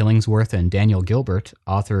Matthew Killingsworth and Daniel Gilbert,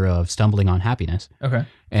 author of Stumbling on Happiness. Okay.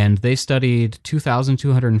 And they studied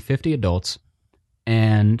 2,250 adults,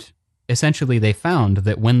 and essentially they found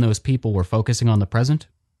that when those people were focusing on the present,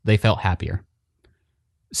 they felt happier.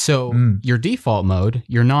 So your default mode,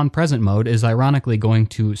 your non-present mode, is ironically going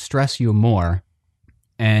to stress you more,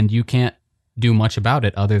 and you can't do much about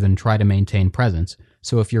it other than try to maintain presence.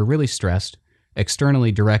 So if you're really stressed,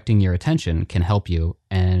 externally directing your attention can help you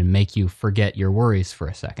and make you forget your worries for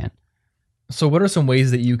a second. So what are some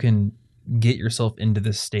ways that you can get yourself into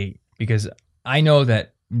this state? Because I know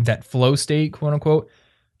that flow state, quote unquote,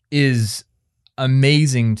 is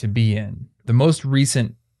amazing to be in. The most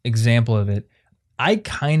recent example of it, I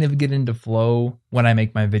kind of get into flow when I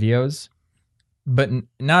make my videos, but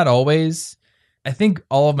not always. I think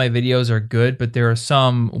all of my videos are good, but there are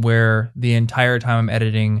some where the entire time I'm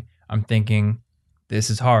editing, I'm thinking, this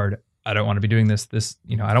is hard. I don't want to be doing this.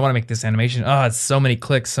 I don't want to make this animation. Oh, it's so many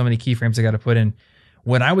clicks, so many keyframes I got to put in.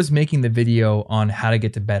 When I was making the video on how to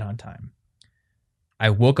get to bed on time, I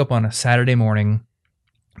woke up on a Saturday morning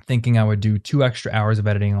thinking I would do 2 extra hours of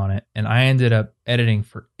editing on it, and I ended up editing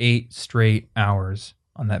for 8 straight hours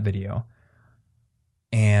on that video.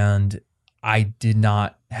 And I did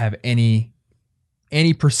not have any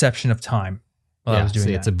perception of time while I was doing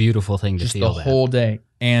that. It's a beautiful thing to just feel the whole day.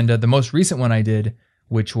 And the most recent one I did,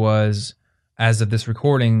 which was, as of this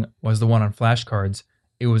recording, was the one on flashcards.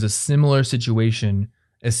 It was a similar situation,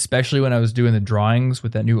 especially when I was doing the drawings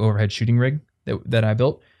with that new overhead shooting rig that I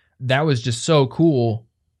built. That was just so cool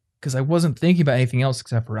because I wasn't thinking about anything else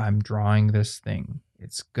except for I'm drawing this thing.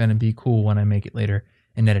 It's going to be cool when I make it later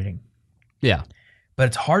in editing. Yeah. But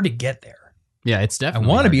it's hard to get there. Yeah, it's definitely I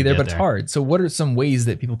want to hard be there, get but it's hard. So what are some ways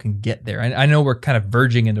that people can get there? I know we're kind of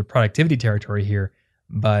verging into productivity territory here,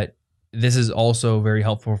 but this is also very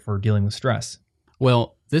helpful for dealing with stress.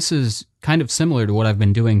 Well, this is kind of similar to what I've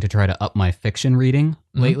been doing to try to up my fiction reading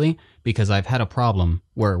lately, because I've had a problem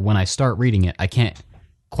where when I start reading it, I can't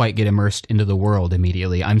quite get immersed into the world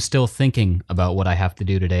immediately. I'm still thinking about what I have to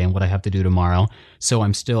do today and what I have to do tomorrow. So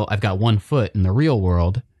I've got one foot in the real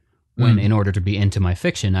world when in order to be into my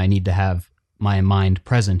fiction, I need to have my mind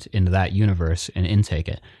present into that universe and intake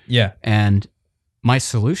it. Yeah. And my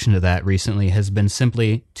solution to that recently has been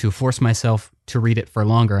simply to force myself to read it for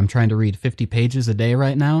longer. I'm trying to read 50 pages a day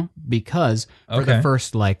right now because for the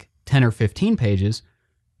first 10 or 15 pages,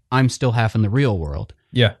 I'm still half in the real world.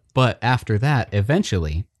 Yeah. But after that,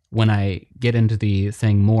 eventually, when I get into the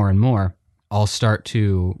thing more and more, I'll start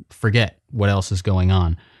to forget what else is going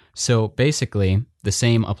on. So basically, the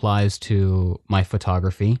same applies to my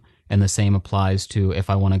photography, and the same applies to if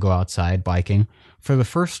I want to go outside biking. For the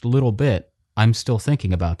first little bit, I'm still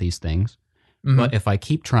thinking about these things. Mm-hmm. But if I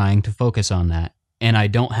keep trying to focus on that, and I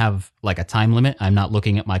don't have a time limit, I'm not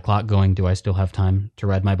looking at my clock going, do I still have time to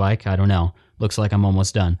ride my bike? I don't know. Looks like I'm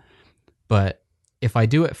almost done. But if I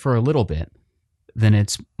do it for a little bit, then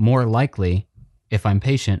it's more likely, if I'm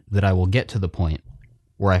patient, that I will get to the point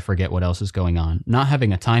where I forget what else is going on. Not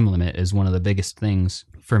having a time limit is one of the biggest things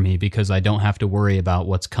for me because I don't have to worry about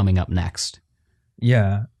what's coming up next.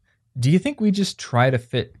 Yeah. Do you think we just try to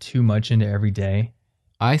fit too much into every day?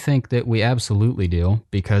 I think that we absolutely do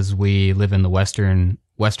because we live in the Western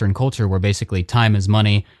culture where basically time is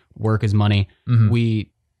money, work is money. Mm-hmm.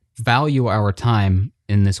 We value our time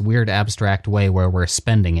in this weird abstract way where we're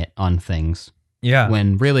spending it on things. Yeah.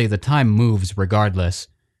 When really the time moves regardless.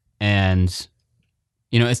 And,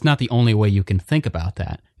 it's not the only way you can think about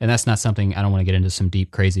that. And that's not something, I don't want to get into some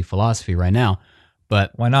deep, crazy philosophy right now.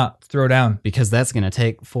 But why not? Throw down. Because that's going to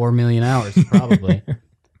take 4 million hours probably.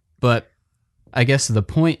 But I guess the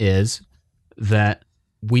point is that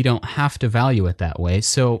we don't have to value it that way.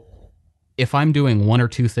 So if I'm doing 1 or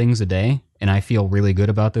 2 things a day and I feel really good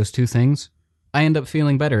about those 2 things, I end up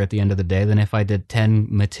feeling better at the end of the day than if I did 10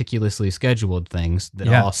 meticulously scheduled things that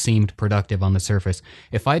all seemed productive on the surface.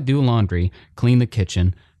 If I do laundry, clean the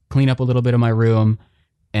kitchen, clean up a little bit of my room,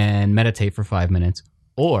 and meditate for 5 minutes,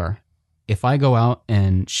 or if I go out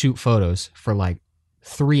and shoot photos for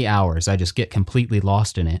 3 hours, I just get completely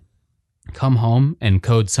lost in it, come home and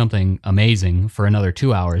code something amazing for another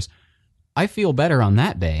 2 hours, I feel better on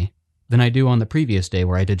that day than I do on the previous day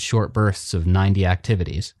where I did short bursts of 90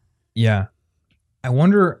 activities. Yeah. I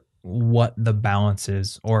wonder what the balance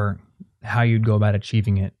is or how you'd go about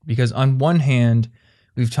achieving it. Because on one hand,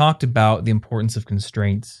 we've talked about the importance of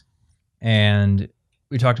constraints, and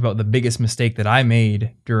we talked about the biggest mistake that I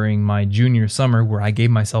made during my junior summer where I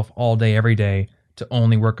gave myself all day, every day to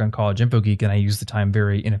only work on College Info Geek, and I used the time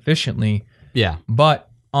very inefficiently. Yeah.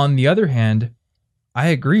 But on the other hand, I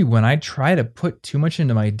agree. When I try to put too much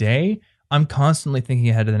into my day, I'm constantly thinking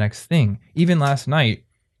ahead to the next thing. Even last night,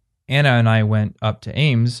 Anna and I went up to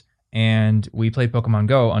Ames and we played Pokemon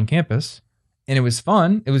Go on campus, and it was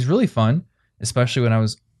fun. It was really fun, especially when I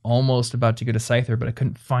was almost about to get a Scyther, but I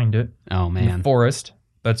couldn't find it. Oh, man. In the forest.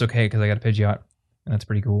 But it's okay because I got a Pidgeot, and that's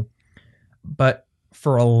pretty cool. But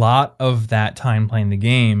for a lot of that time playing the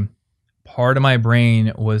game, part of my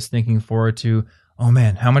brain was thinking forward to, oh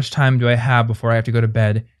man, how much time do I have before I have to go to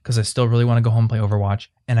bed? Because I still really want to go home and play Overwatch.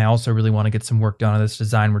 And I also really want to get some work done on this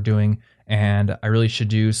design we're doing. And I really should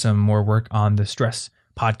do some more work on the Stress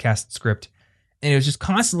podcast script. And it was just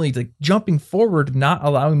constantly jumping forward, not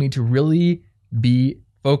allowing me to really be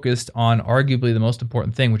focused on arguably the most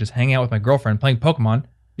important thing, which is hanging out with my girlfriend, playing Pokemon.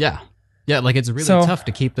 Yeah. Yeah, it's really tough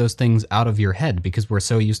to keep those things out of your head because we're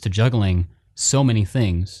so used to juggling so many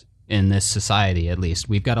things in this society, at least.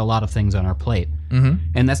 We've got a lot of things on our plate.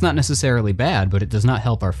 Mm-hmm. And that's not necessarily bad, but it does not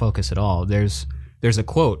help our focus at all. There's a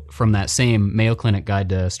quote from that same Mayo Clinic Guide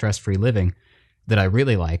to Stress-Free Living that I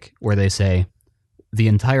really like, where they say, the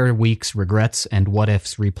entire week's regrets and what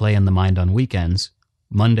ifs replay in the mind on weekends.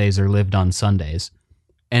 Mondays are lived on Sundays.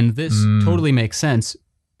 And this totally makes sense,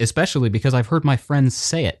 especially because I've heard my friends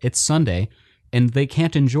say it. It's Sunday, and they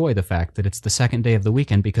can't enjoy the fact that it's the second day of the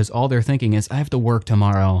weekend because all they're thinking is, I have to work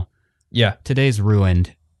tomorrow. Yeah. Today's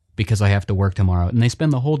ruined because I have to work tomorrow. And they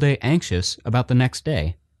spend the whole day anxious about the next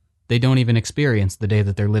day. They don't even experience the day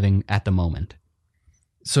that they're living at the moment.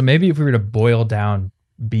 So maybe if we were to boil down,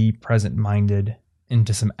 be present-minded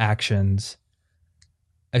into some actions,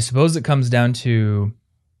 I suppose it comes down to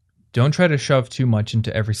don't try to shove too much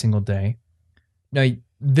into every single day. Now,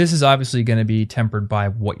 this is obviously going to be tempered by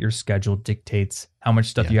what your schedule dictates, how much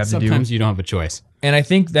stuff you have to do. Sometimes you don't have a choice. And I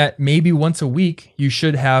think that maybe once a week, you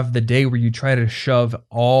should have the day where you try to shove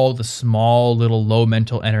all the small, little low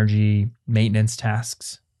mental energy maintenance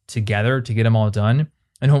tasks together to get them all done.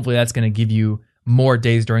 And hopefully that's going to give you more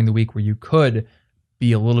days during the week where you could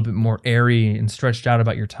be a little bit more airy and stretched out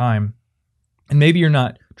about your time. And maybe you're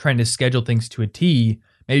not trying to schedule things to a T.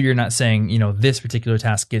 Maybe you're not saying, this particular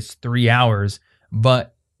task gets 3 hours,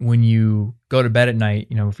 but when you go to bed at night,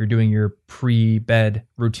 if you're doing your pre-bed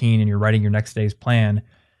routine and you're writing your next day's plan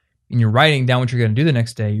and you're writing down what you're going to do the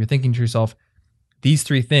next day, you're thinking to yourself, these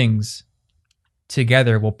 3 things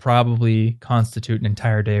together will probably constitute an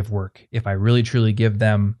entire day of work if I really truly give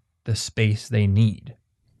them the space they need.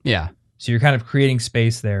 Yeah. So you're kind of creating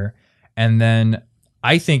space there. And then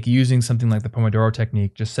I think using something like the Pomodoro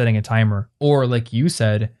technique, just setting a timer, or like you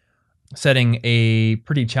said, setting a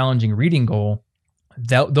pretty challenging reading goal,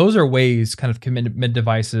 those are ways, kind of commitment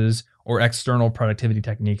devices or external productivity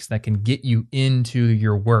techniques that can get you into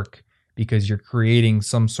your work because you're creating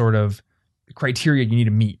some sort of criteria you need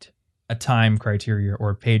to meet, a time criteria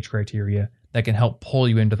or a page criteria that can help pull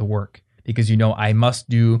you into the work because I must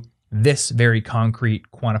do this very concrete,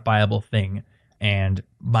 quantifiable thing. And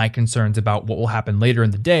my concerns about what will happen later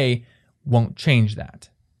in the day won't change that.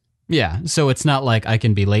 Yeah, so it's not like I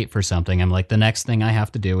can be late for something. I'm like, the next thing I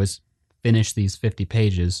have to do is finish these 50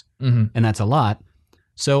 pages, and that's a lot.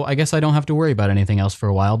 So I guess I don't have to worry about anything else for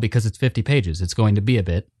a while because it's 50 pages. It's going to be a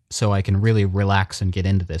bit, so I can really relax and get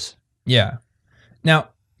into this. Yeah. Now,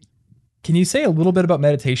 can you say a little bit about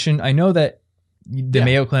meditation? I know that the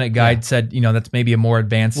Mayo Clinic guide said, that's maybe a more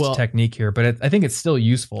advanced technique here, but I think it's still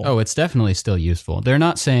useful. Oh, it's definitely still useful. They're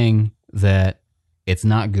not saying that it's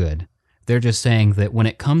not good. They're just saying that when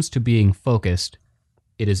it comes to being focused,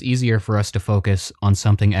 it is easier for us to focus on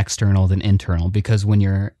something external than internal, because when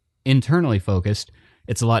you're internally focused,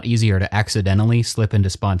 it's a lot easier to accidentally slip into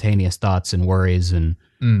spontaneous thoughts and worries and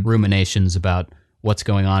ruminations about what's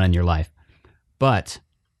going on in your life. But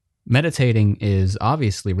meditating is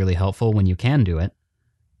obviously really helpful when you can do it.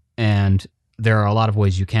 And there are a lot of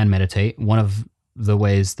ways you can meditate. One of the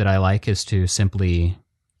ways that I like is to simply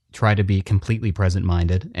try to be completely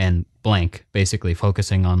present-minded and blank, basically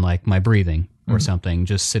focusing on like my breathing or something,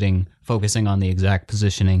 just sitting, focusing on the exact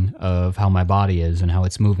positioning of how my body is and how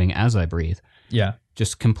it's moving as I breathe. Yeah.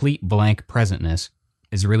 Just complete blank presentness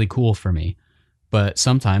is really cool for me. But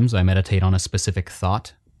sometimes I meditate on a specific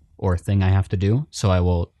thought or thing I have to do. So I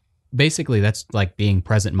will, basically that's like being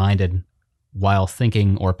present-minded while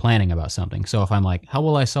thinking or planning about something. So if I'm like, how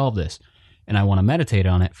will I solve this? And I want to meditate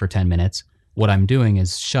on it for 10 minutes, what I'm doing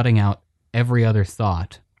is shutting out every other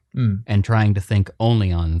thought and trying to think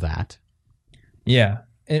only on that. Yeah.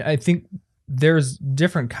 And I think there's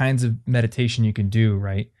different kinds of meditation you can do,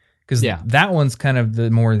 right? Because that one's kind of the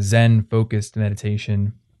more Zen-focused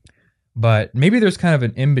meditation. But maybe there's kind of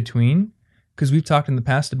an in-between, because we've talked in the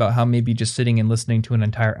past about how maybe just sitting and listening to an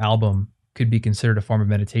entire album could be considered a form of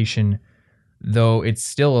meditation, though it's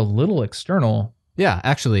still a little external. Yeah,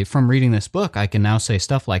 actually, from reading this book, I can now say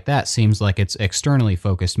stuff like that seems like it's externally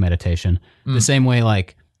focused meditation, the same way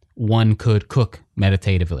like one could cook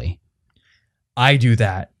meditatively. I do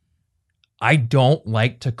that. I don't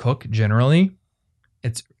like to cook generally.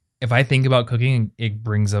 If I think about cooking, it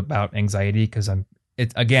brings about anxiety because I'm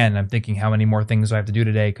thinking how many more things do I have to do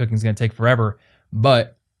today? Cooking's going to take forever.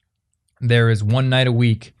 But there is one night a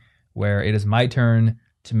week where it is my turn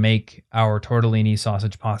to make our tortellini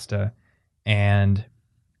sausage pasta, and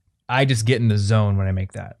I just get in the zone when I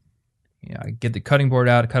make that. I get the cutting board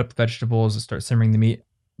out, cut up the vegetables, start simmering the meat.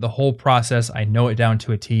 The whole process, I know it down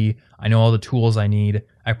to a T. I know all the tools I need.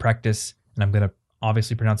 I practice, and I'm going to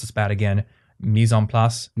obviously pronounce this bad again. Mise en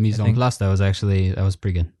place. Mise en place, that was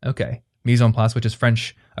pretty good. Okay. Mise en place, which is a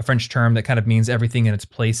French term that kind of means everything in its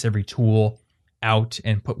place, every tool out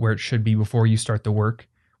and put where it should be before you start the work,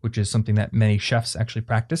 which is something that many chefs actually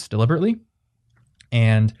practice deliberately.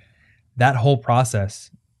 And that whole process,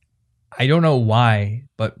 I don't know why,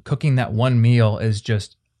 but cooking that one meal is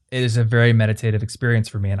just it is a very meditative experience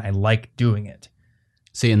for me, and I like doing it.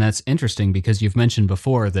 See, and that's interesting because you've mentioned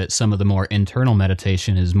before that some of the more internal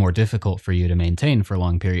meditation is more difficult for you to maintain for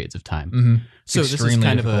long periods of time. Mm-hmm. So this is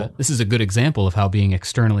kind of this is a good example of how being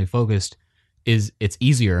externally focused it's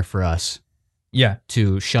easier for us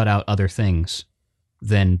to shut out other things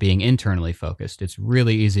than being internally focused. It's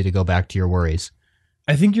really easy to go back to your worries.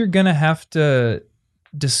 I think you're going to have to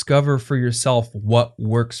discover for yourself what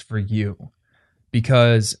works for you,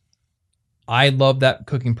 because I love that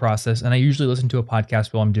cooking process, and I usually listen to a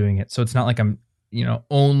podcast while I'm doing it. So it's not like I'm,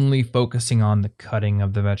 only focusing on the cutting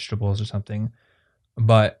of the vegetables or something,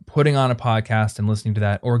 but putting on a podcast and listening to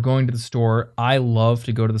that, or going to the store. I love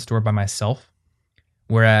to go to the store by myself,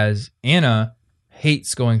 whereas Anna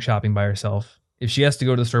hates going shopping by herself. If she has to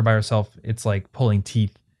go to the store by herself, it's like pulling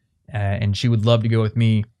teeth, and she would love to go with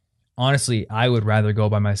me. Honestly, I would rather go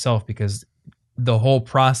by myself because the whole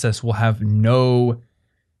process will have no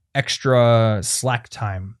extra slack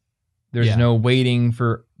time. There's no waiting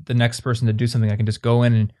for the next person to do something. I can just go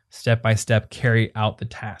in and step by step carry out the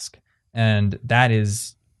task. And that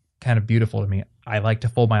is kind of beautiful to me. I like to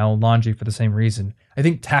fold my own laundry for the same reason. I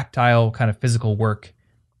think tactile kind of physical work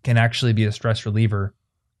can actually be a stress reliever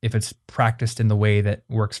if it's practiced in the way that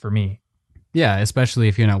works for me. Yeah, especially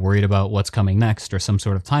if you're not worried about what's coming next or some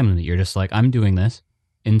sort of time limit. You're just like, I'm doing this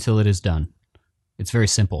until it is done. It's very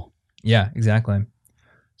simple. Yeah, exactly.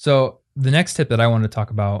 So the next tip that I wanted to talk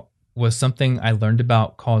about was something I learned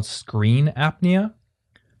about called screen apnea.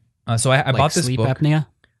 So I bought this sleep book. Apnea?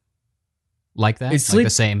 Like that? Is sleep, like the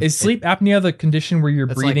same? Is sleep apnea the condition where you're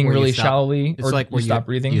breathing where really you stop, shallowly, it's or like you where stop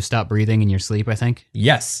breathing? You stop breathing in your sleep, I think.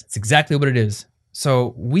 Yes, it's exactly what it is.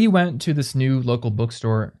 So we went to this new local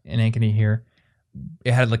bookstore in Ankeny here.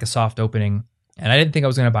 It had like a soft opening, and I didn't think I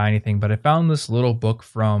was going to buy anything, but I found this little book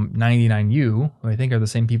from 99U, who I think are the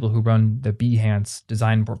same people who run the Behance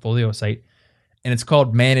design portfolio site, and it's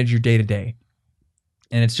called Manage Your Day-to-Day.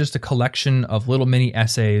 And it's just a collection of little mini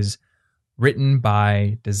essays written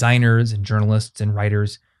by designers and journalists and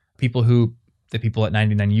writers, people who the people at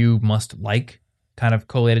 99U must like, kind of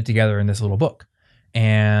collated together in this little book.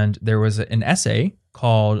 And there was an essay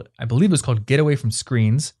called, I believe it was called Get Away from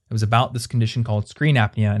Screens. It was about this condition called screen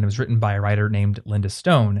apnea, and it was written by a writer named Linda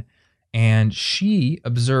Stone. And she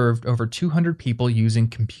observed over 200 people using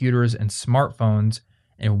computers and smartphones.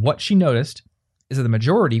 And what she noticed is that the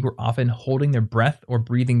majority were often holding their breath or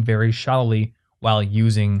breathing very shallowly while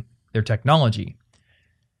using their technology.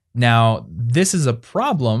 Now, this is a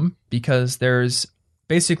problem because there's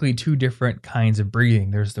basically two different kinds of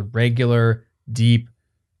breathing. There's the regular, deep,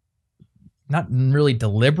 not really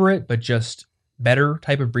deliberate, but just better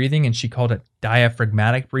type of breathing. And she called it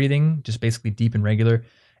diaphragmatic breathing, just basically deep and regular.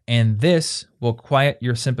 And this will quiet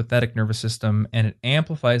your sympathetic nervous system, and it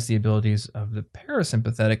amplifies the abilities of the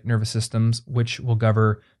parasympathetic nervous systems, which will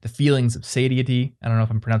govern the feelings of satiety. I don't know if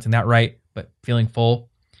I'm pronouncing that right, but feeling full,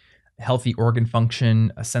 healthy organ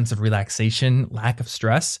function, a sense of relaxation, lack of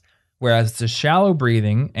stress. Whereas the shallow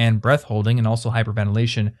breathing and breath holding and also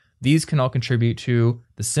hyperventilation, these can all contribute to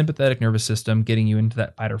the sympathetic nervous system getting you into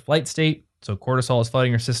that fight or flight state. So cortisol is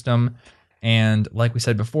flooding your system. And like we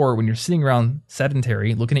said before, when you're sitting around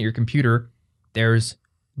sedentary, looking at your computer, there's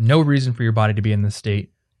no reason for your body to be in this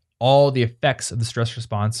state. All the effects of the stress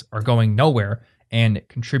response are going nowhere, and it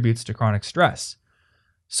contributes to chronic stress.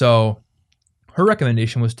 So her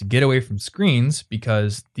recommendation was to get away from screens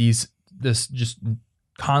because this just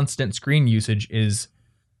constant screen usage is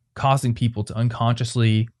causing people to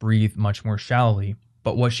unconsciously breathe much more shallowly.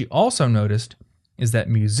 But what she also noticed is that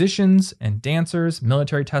musicians and dancers,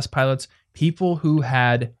 military test pilots, people who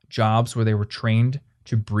had jobs where they were trained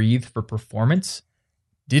to breathe for performance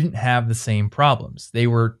didn't have the same problems. They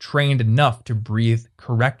were trained enough to breathe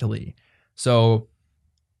correctly. So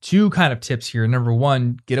two kind of tips here. Number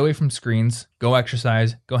one, get away from screens, go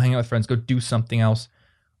exercise, go hang out with friends, go do something else.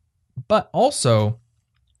 But also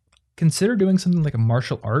consider doing something like a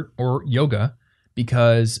martial art or yoga,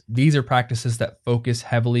 because these are practices that focus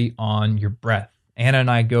heavily on your breath. Anna and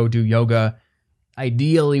I go do yoga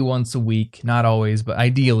ideally once a week, not always, but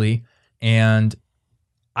ideally. And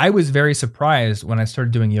I was very surprised when I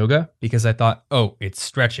started doing yoga because I thought, oh, it's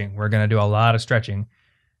stretching. We're going to do a lot of stretching.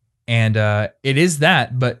 And it is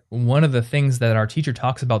that, but one of the things that our teacher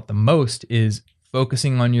talks about the most is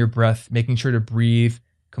focusing on your breath, making sure to breathe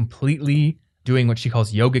completely, doing what she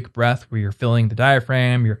calls yogic breath, where you're filling the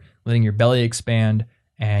diaphragm, you're letting your belly expand,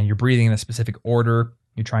 and you're breathing in a specific order.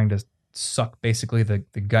 You're trying to suck basically the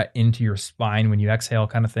gut into your spine when you exhale,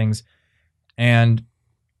 kind of things. And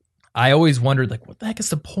I always wondered, like, what the heck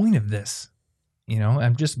is the point of this?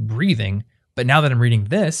 I'm just breathing. But now that I'm reading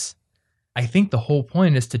this, I think the whole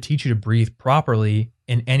point is to teach you to breathe properly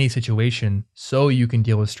in any situation so you can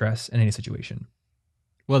deal with stress in any situation.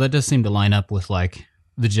 Well, that does seem to line up with like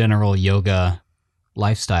the general yoga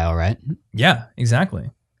lifestyle, right? Yeah, exactly.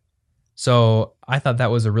 So I thought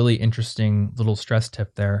that was a really interesting little stress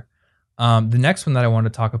tip there. The next one that I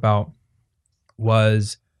wanted to talk about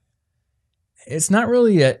was, it's not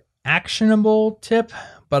really an actionable tip,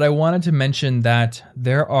 but I wanted to mention that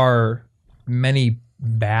there are many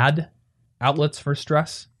bad outlets for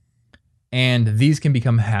stress, and these can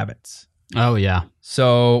become habits. Oh, yeah.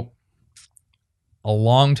 So a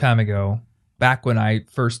long time ago, back when I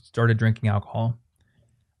first started drinking alcohol,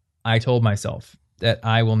 I told myself that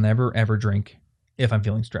I will never ever drink if I'm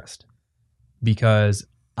feeling stressed, because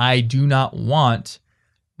I do not want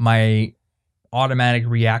my automatic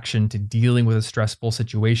reaction to dealing with a stressful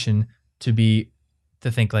situation to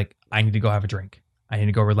think like, I need to go have a drink. I need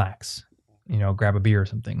to go relax, grab a beer or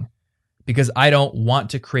something, because I don't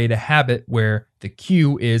want to create a habit where the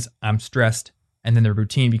cue is I'm stressed and then the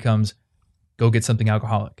routine becomes go get something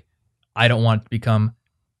alcoholic. I don't want it to become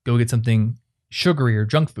go get something sugary or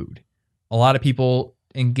junk food. A lot of people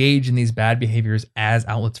engage in these bad behaviors as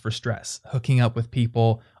outlets for stress, hooking up with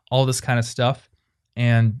people, all this kind of stuff.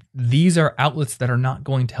 And these are outlets that are not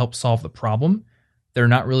going to help solve the problem. They're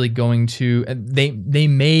not really going to, they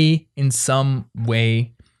may in some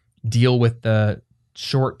way deal with the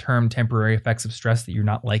short-term temporary effects of stress that you're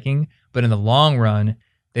not liking, but in the long run,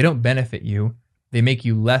 they don't benefit you. They make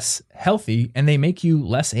you less healthy, and they make you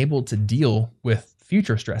less able to deal with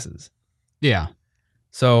future stresses. Yeah.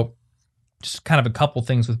 So just kind of a couple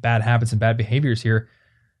things with bad habits and bad behaviors here.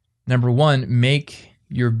 Number one, make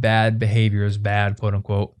your bad behaviors bad, quote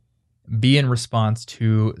unquote, be in response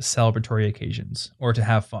to celebratory occasions or to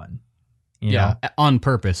have fun. You know? On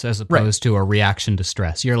purpose, as opposed to a reaction to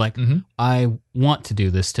stress. You're like, I want to do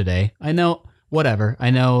this today. I know, whatever. I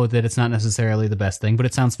know that it's not necessarily the best thing, but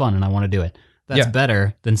it sounds fun and I want to do it. That's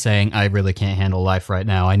better than saying, I really can't handle life right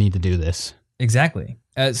now. I need to do this. Exactly.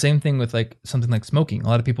 Same thing with like something like smoking. A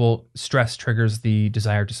lot of people, stress triggers the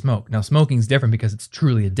desire to smoke. Now, smoking's different because it's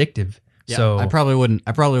truly addictive. Yeah, so I probably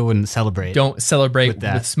wouldn't celebrate. Don't celebrate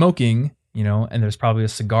with smoking, and there's probably a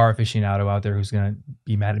cigar aficionado out there who's going to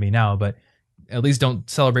be mad at me now, but at least don't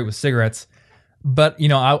celebrate with cigarettes. But,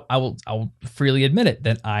 I will freely admit it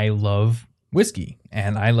that I love whiskey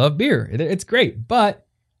and I love beer. It's great, but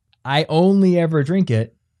I only ever drink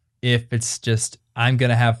it if it's just, I'm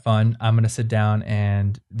going to have fun. I'm going to sit down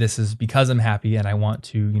and this is because I'm happy and I want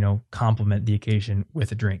to, complement the occasion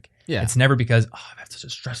with a drink. Yeah. It's never because, I've had such a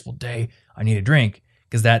stressful day, I need a drink,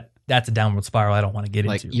 because that's a downward spiral I don't want to get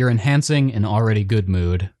into. You're enhancing an already good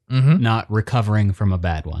mood, not recovering from a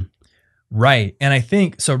bad one. Right. And I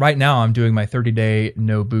think, so right now I'm doing my 30-day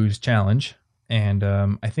no booze challenge. And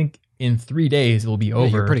I think in 3 days it will be over.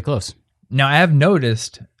 Yeah, you're pretty close. Now I have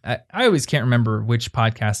noticed, I always can't remember which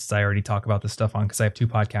podcasts I already talk about this stuff on because I have 2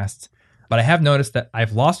 podcasts, but I have noticed that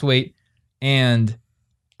I've lost weight and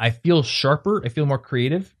I feel sharper. I feel more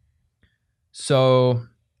creative. So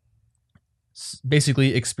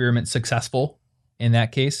basically experiment successful in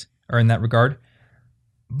that case or in that regard.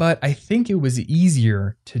 But I think it was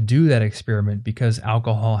easier to do that experiment because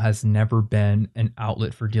alcohol has never been an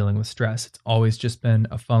outlet for dealing with stress. It's always just been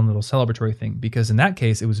a fun little celebratory thing, because in that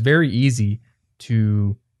case, it was very easy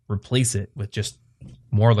to replace it with just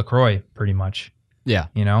more LaCroix pretty much. Yeah.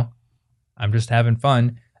 I'm just having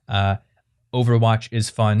fun. Overwatch is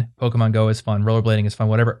fun. Pokemon Go is fun. Rollerblading is fun.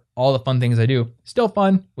 Whatever. All the fun things I do, still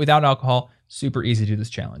fun without alcohol. Super easy to do this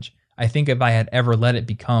challenge. I think if I had ever let it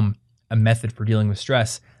become a method for dealing with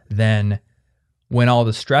stress, then when all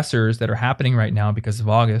the stressors that are happening right now because of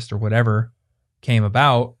August or whatever came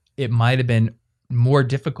about, it might have been more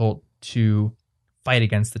difficult to fight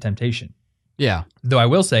against the temptation. Yeah. Though I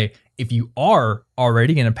will say, if you are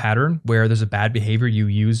already in a pattern where there's a bad behavior you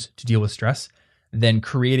use to deal with stress, then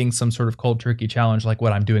creating some sort of cold turkey challenge like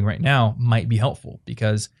what I'm doing right now might be helpful,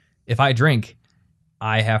 because if I drink,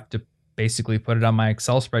 I have to basically put it on my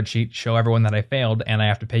Excel spreadsheet, show everyone that I failed, and I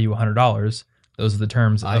have to pay you $100. Those are the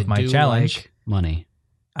terms of my challenge. Like money.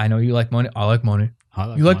 I know you like money. I like money.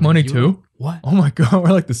 You like money too? What? Oh my God,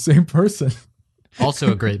 we're like the same person.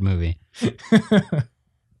 Also a great movie.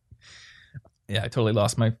 Yeah, I totally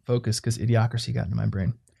lost my focus because Idiocracy got into my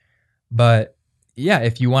brain. But yeah,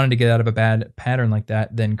 if you wanted to get out of a bad pattern like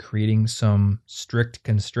that, then creating some strict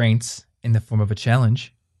constraints in the form of a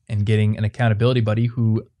challenge and getting an accountability buddy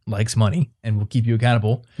who likes money and will keep you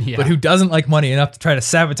accountable, but who doesn't like money enough to try to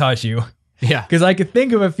sabotage you. Yeah. Because I could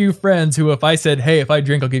think of a few friends who, if I said, hey, if I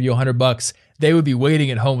drink, I'll give you $100, they would be waiting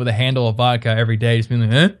at home with a handle of vodka every day, just being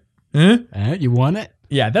like, huh? You want it?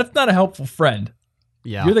 Yeah, that's not a helpful friend.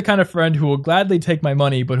 Yeah. You're the kind of friend who will gladly take my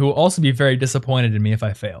money, but who will also be very disappointed in me if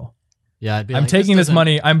I fail. Yeah, I'd be I'm like, taking this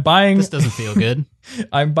money. I'm buying. This doesn't feel good.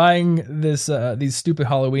 I'm buying this these stupid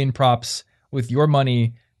Halloween props with your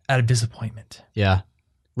money out of disappointment. Yeah.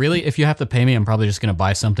 Really, if you have to pay me, I'm probably just going to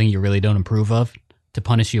buy something you really don't approve of to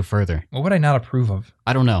punish you further. What would I not approve of?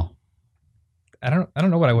 I don't know. I don't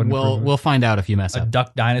know what I wouldn't approve of. We'll find out if you mess A up.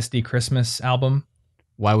 Duck Dynasty Christmas album.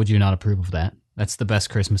 Why would you not approve of that? That's the best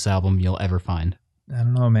Christmas album you'll ever find. I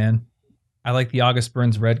don't know, man. I like the August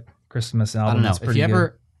Burns Red Christmas album. I don't know. It's If pretty you good.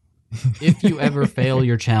 ever if you ever fail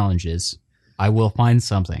your challenges, I will find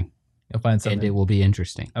something. You'll find something. And it will be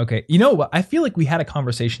interesting. Okay. You know what? I feel like we had a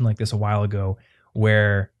conversation like this a while ago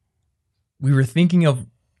where we were thinking of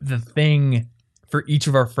the thing for each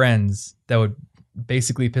of our friends that would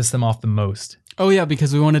basically piss them off the most. Oh yeah,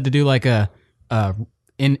 because we wanted to do like a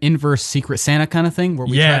inverse Secret Santa kind of thing where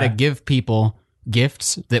we try to give people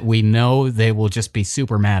gifts that we know they will just be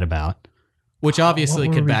super mad about, which obviously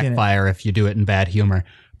what could were we gonna- backfire if you do it in bad humor.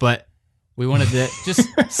 But we wanted to just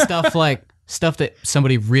stuff that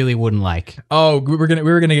somebody really wouldn't like. Oh, we were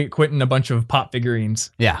gonna get Quentin a bunch of pop figurines.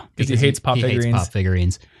 Yeah, Because he hates pop figurines. Hates pop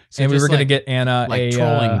figurines. So And we just were going to like- get Anna like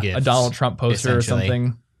trolling a gifts, Donald Trump poster or essentially.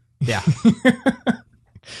 something. yeah.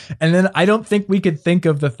 And then I don't think we could think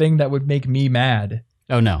of the thing that would make me mad.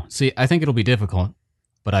 Oh no. See, I think it'll be difficult,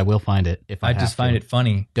 but I will find it if I I have just find to. it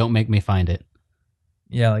funny. Don't make me find it.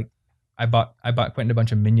 Yeah, like I bought Quentin a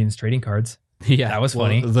bunch of Minions trading cards, Yeah, That was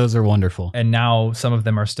funny. Those are wonderful. and now some of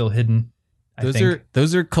them are still hidden.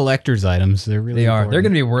 Those are collector's items. They're really They are. important. They're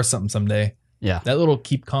going to be worth something someday. Yeah, That little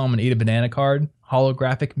Keep Calm and Eat a Banana card,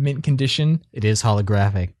 holographic mint condition it is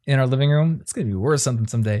holographic. in our living room. It's going to be worth something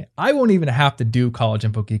someday. I won't even have to do College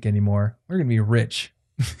Info Geek anymore. We're going to be rich.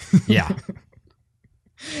 Yeah.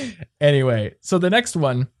 Anyway, so the next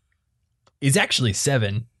one is actually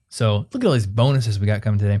 7. So look at all these bonuses we got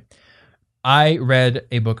coming today. I read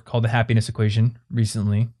a book called The Happiness Equation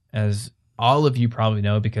recently, as all of you probably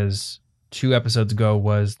know, because 2 episodes ago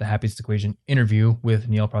was the Happiness Equation interview with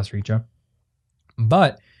Neil Pasricha.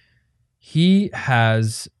 But he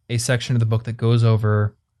has a section of the book that goes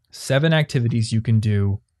over 7 activities you can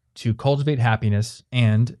do to cultivate happiness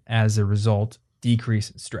and, as a result,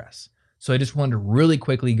 decrease stress. So I just wanted to really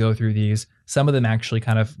quickly go through these. Some of them actually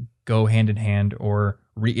kind of go hand in hand or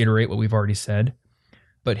reiterate what we've already said.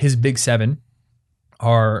 But his big 7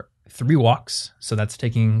 are 3 walks. So that's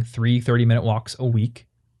taking 3 30-minute walks a week,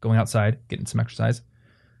 going outside, getting some exercise.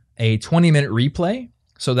 A 20-minute replay.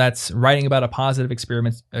 So that's writing about a positive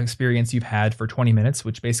experience you've had for 20 minutes,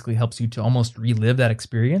 which basically helps you to almost relive that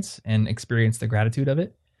experience and experience the gratitude of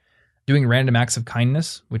it. Doing random acts of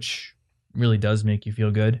kindness, which really does make you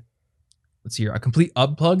feel good. Let's see here. A complete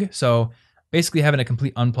unplug. So basically having a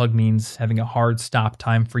complete unplug means having a hard stop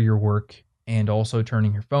time for your work and also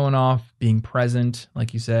turning your phone off, being present,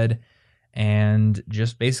 like you said, and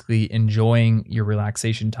just basically enjoying your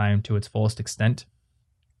relaxation time to its fullest extent.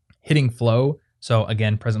 Hitting flow. So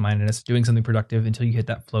again, present-mindedness, doing something productive until you hit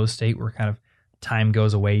that flow state where kind of time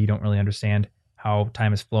goes away. You don't really understand how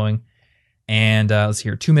time is flowing. And let's see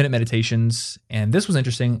here, 2-minute meditations. And this was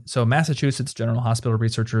interesting. So Massachusetts General Hospital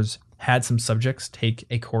researchers had some subjects take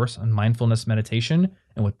a course on mindfulness meditation.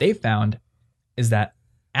 And what they found is that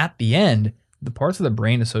at the end, the parts of the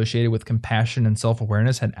brain associated with compassion and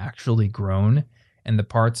self-awareness had actually grown. And the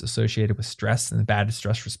parts associated with stress and the bad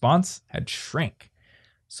stress response had shrank.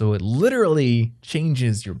 So it literally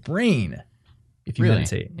changes your brain if you Really?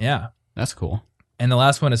 meditate. Yeah. That's cool. And the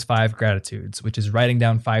last one is 5 gratitudes, which is writing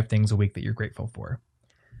down 5 things a week that you're grateful for.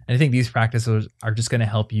 And I think these practices are just going to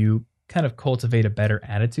help you kind of cultivate a better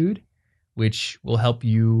attitude, which will help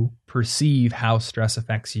you perceive how stress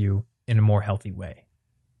affects you in a more healthy way,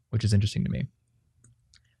 which is interesting to me.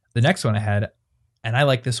 The next one I had, and I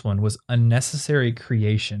like this one, was unnecessary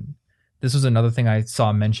creation. This was another thing I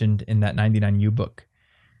saw mentioned in that 99U book.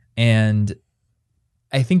 And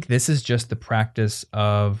I think this is just the practice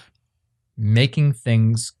of making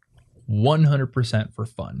things 100% for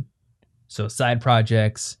fun. So side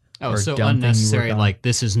projects. Oh, or so dumb thing you unnecessary. work on. Like,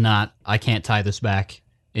 this is not, I can't tie this back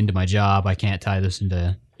into my job. I can't tie this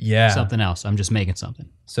into Yeah. something else. I'm just making something.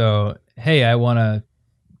 So, hey, I want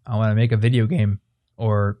to make a video game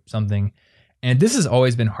or something. And this has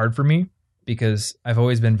always been hard for me because I've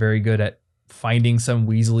always been very good at finding some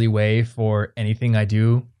weaselly way for anything I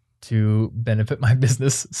do to benefit my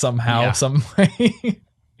business somehow, Yeah. some way.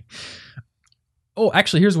 Oh,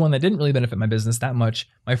 actually, here's one that didn't really benefit my business that much.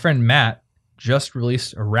 My friend Matt just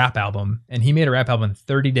released a rap album, and he made a rap album in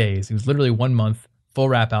 30 days. It was literally 1 month, full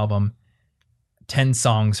rap album, 10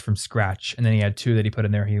 songs from scratch. And then he had 2 that he put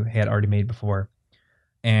in there he had already made before.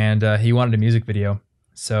 and he wanted a music video.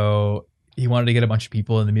 So he wanted to get a bunch of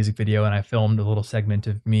people in the music video, and I filmed a little segment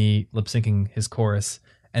of me lip syncing his chorus.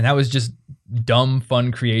 And that was just dumb,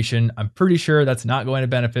 fun creation. I'm pretty sure that's not going to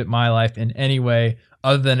benefit my life in any way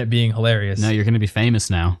other than it being hilarious. No, you're going to be famous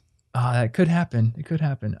now. That could happen. It could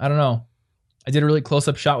happen. I don't know. I did a really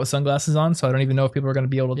close-up shot with sunglasses on, so I don't even know if people are going to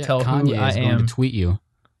be able to tell Kanye who I is am. going to tweet you.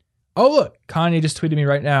 Oh, look. Kanye just tweeted me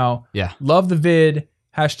right now. Yeah. Love the vid.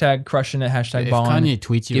 Hashtag crushing it. Hashtag If ballin'. Kanye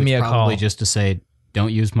tweets you, Give me it's a probably call. just to say,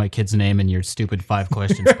 don't use my kid's name in your stupid 5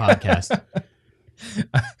 questions podcast.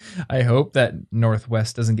 I hope that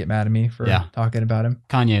Northwest doesn't get mad at me for talking about him.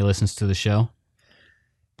 Kanye listens to the show.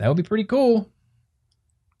 That would be pretty cool.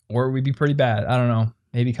 Or we'd be pretty bad. I don't know.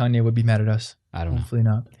 Maybe Kanye would be mad at us. I don't know. Hopefully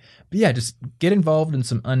not. But yeah, just get involved in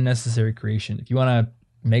some unnecessary creation. If you want to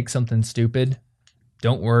make something stupid,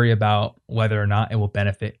 don't worry about whether or not it will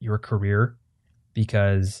benefit your career,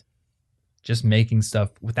 because just making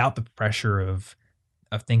stuff without the pressure of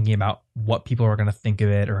thinking about what people are going to think of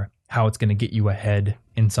it or how it's going to get you ahead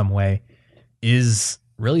in some way is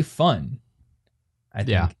really fun. I think.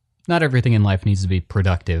 Yeah. Not everything in life needs to be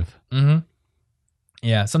productive. Mm-hmm.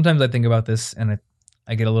 Yeah. Sometimes I think about this and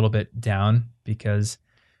I get a little bit down because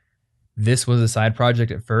this was a side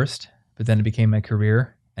project at first, but then it became my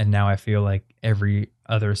career. And now I feel like every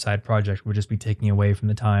other side project would just be taking away from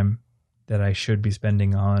the time that I should be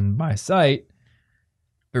spending on my site.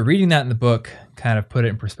 But reading that in the book kind of put it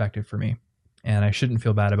in perspective for me. And I shouldn't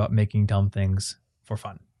feel bad about making dumb things for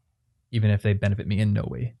fun, even if they benefit me in no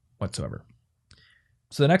way whatsoever.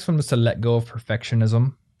 So the next one was to let go of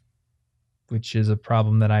perfectionism, which is a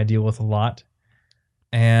problem that I deal with a lot.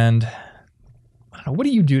 And I don't know, what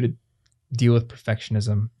do you do to deal with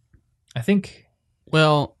perfectionism? I think...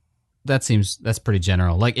 Well, that's pretty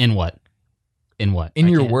general. Like in what? In what? In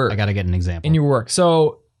your work. I got to get an example. In your work.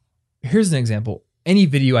 So here's an example. Any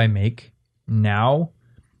video I make now,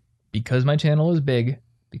 because my channel is big,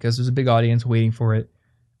 because there's a big audience waiting for it,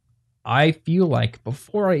 I feel like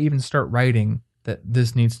before I even start writing that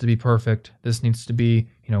this needs to be perfect, this needs to be,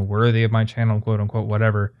 worthy of my channel, quote unquote,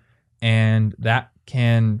 whatever. And that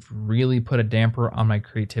can really put a damper on my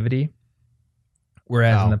creativity.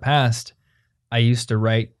 Whereas in the past, I used to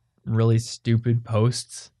write really stupid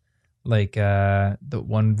posts, like the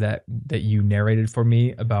one that you narrated for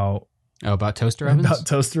me about. Oh, about toaster ovens? About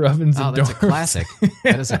toaster ovens and that's doors. a classic.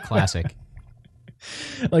 That is a classic.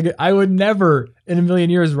 Like, I would never in a million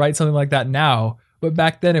years write something like that now, but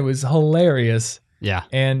back then it was hilarious. Yeah.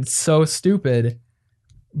 And so stupid.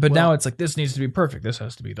 But now it's like, this needs to be perfect. This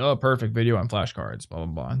has to be the perfect video on flashcards, blah,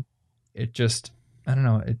 blah, blah. It just, I don't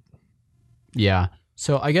know. Yeah.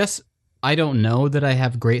 So I guess I don't know that I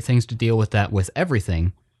have great things to deal with that with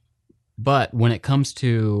everything. But when it comes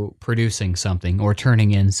to producing something or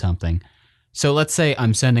turning in something, so let's say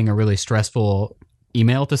I'm sending a really stressful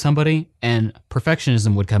email to somebody and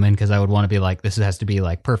perfectionism would come in because I would want to be like, this has to be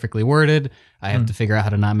like perfectly worded. I have to figure out how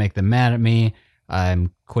to not make them mad at me.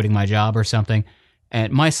 I'm quitting my job or something.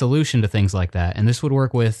 And my solution to things like that, and this would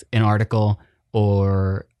work with an article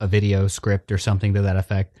or a video script or something to that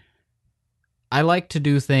effect, I like to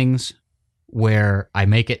do things where I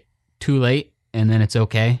make it too late and then it's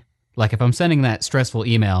okay. Like if I'm sending that stressful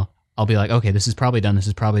email, I'll be like, okay, this is probably done,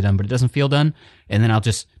 but it doesn't feel done. And then I'll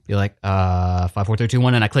just be like, 5, 4, 3, 2,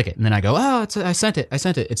 1, and I click it. And then I go, I sent it.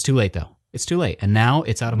 It's too late though. It's too late. And now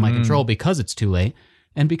it's out of my control because it's too late.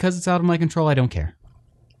 And because it's out of my control, I don't care.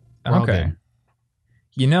 We're all Okay. good.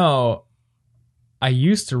 I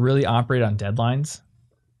used to really operate on deadlines,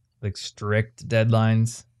 like strict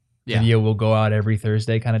deadlines. Yeah. Video will go out every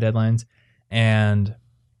Thursday kind of deadlines. And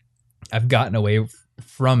I've gotten away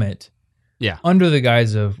from it. Yeah. Under the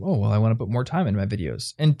guise of, I want to put more time in my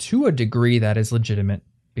videos. And to a degree, that is legitimate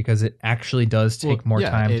because it actually does take more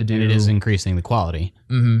time to do. And it is increasing the quality.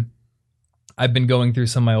 Mm-hmm. I've been going through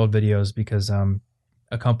some of my old videos because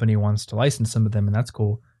a company wants to license some of them, and that's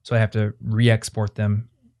cool. So I have to re-export them,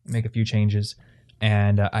 make a few changes.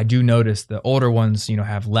 And I do notice the older ones,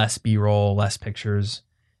 have less B-roll, less pictures,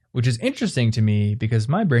 which is interesting to me because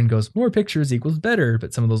my brain goes, more pictures equals better.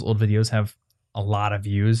 But some of those old videos have a lot of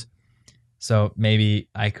views. So maybe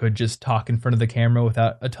I could just talk in front of the camera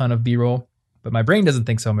without a ton of B-roll. But my brain doesn't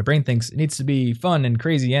think so. My brain thinks it needs to be fun and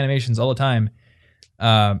crazy animations all the time.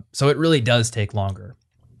 So it really does take longer.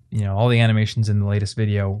 All the animations in the latest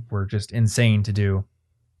video were just insane to do.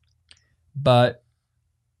 But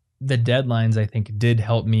the deadlines, I think, did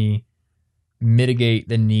help me mitigate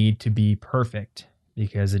the need to be perfect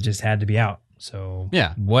because it just had to be out. So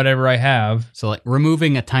yeah, whatever I have. So like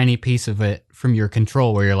removing a tiny piece of it from your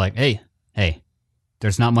control where you're like, hey,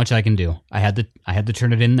 there's not much I can do. I had to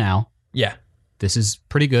turn it in now. Yeah. this is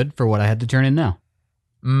pretty good for what I had to turn in now.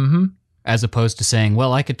 Mm-hmm. As opposed to saying,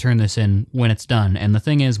 well, I could turn this in when it's done. And the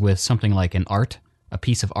thing is, with something like a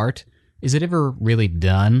piece of art, is it ever really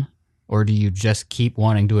done? Or do you just keep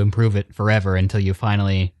wanting to improve it forever until you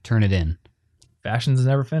finally turn it in? Fashion's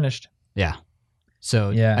never finished. Yeah. So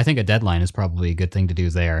Yeah. I think a deadline is probably a good thing to do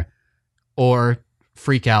there. Or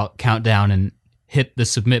freak out, count down, and hit the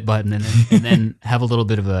submit button and then have a little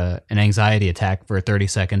bit of an anxiety attack for 30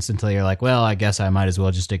 seconds until you're like, well, I guess I might as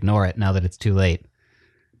well just ignore it now that it's too late.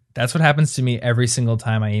 That's what happens to me every single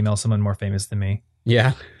time I email someone more famous than me.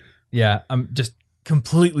 Yeah. Yeah, I'm just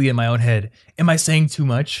completely in my own head. Am I saying too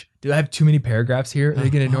much? Do I have too many paragraphs here? Are they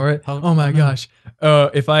going to ignore it? Oh my gosh.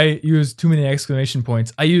 If I use too many exclamation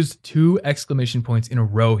points, I used 2 exclamation points in a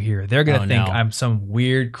row here. They're going to think I'm some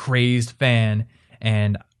weird, crazed fan,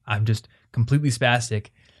 and I'm just completely spastic.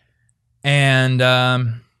 And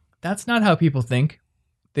that's not how people think.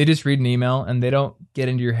 They just read an email, and they don't get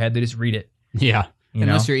into your head. They just read it. Yeah.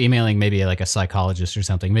 Unless you're emailing maybe like a psychologist or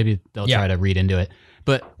something. Maybe they'll try to read into it.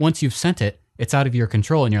 But once you've sent it, it's out of your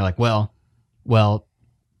control, and you're like, well,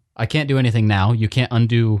 I can't do anything now. You can't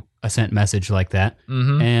undo a sent message like that.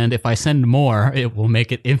 Mm-hmm. And if I send more, it will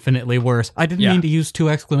make it infinitely worse. I didn't mean to use 2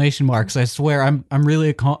 exclamation marks. I swear, I'm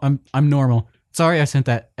really I'm normal. Sorry, I sent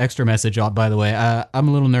that extra message out. By the way, I'm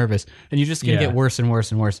a little nervous, and you're just gonna get worse and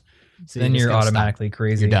worse and worse. So then you're automatically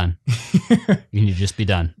crazy. You're done. You need to just be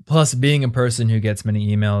done. Plus, being a person who gets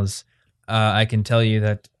many emails, I can tell you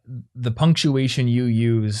that the punctuation you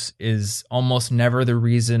use is almost never the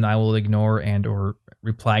reason I will ignore and or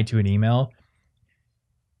reply to an email.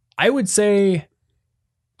 I would say,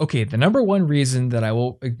 okay, the number one reason that I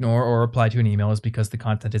will ignore or reply to an email is because the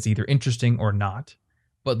content is either interesting or not.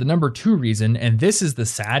 But the number 2 reason, and this is the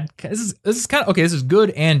sad, this is kind of, okay, this is good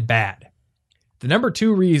and bad. The number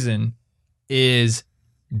 2 reason is,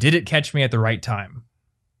 did it catch me at the right time?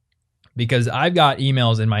 Because I've got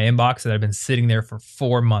emails in my inbox that have been sitting there for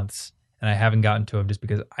 4 months and I haven't gotten to them just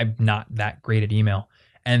because I'm not that great at email.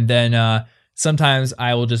 And then sometimes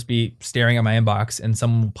I will just be staring at my inbox and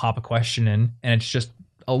someone will pop a question in and it's just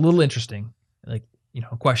a little interesting. Like,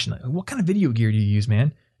 a question like, what kind of video gear do you use,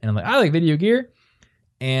 man? And I'm like, I like video gear.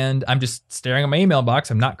 And I'm just staring at my email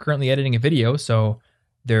box. I'm not currently editing a video, so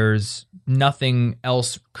there's nothing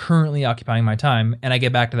else currently occupying my time. And I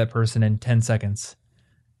get back to that person in 10 seconds.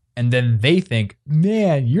 And then they think,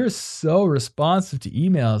 man, you're so responsive to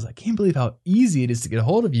emails. I can't believe how easy it is to get a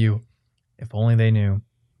hold of you. If only they knew.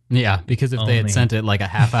 Yeah, because if they had sent it like a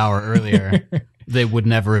half hour earlier, they would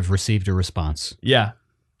never have received a response. Yeah.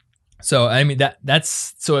 So, I mean,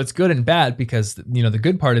 that's so it's good and bad because, the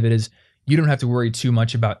good part of it is you don't have to worry too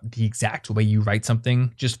much about the exact way you write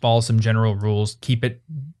something. Just follow some general rules. Keep it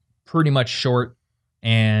pretty much short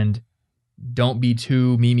and don't be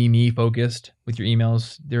too me focused with your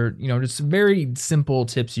emails. They're, just very simple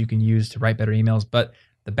tips you can use to write better emails. But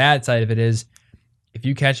the bad side of it is if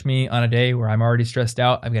you catch me on a day where I'm already stressed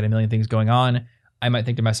out, I've got a million things going on, I might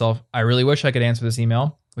think to myself, I really wish I could answer this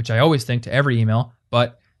email, which I always think to every email,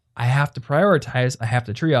 but I have to prioritize, I have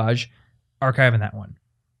to triage, archiving that one.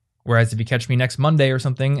 Whereas if you catch me next Monday or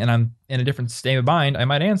something and I'm in a different state of mind, I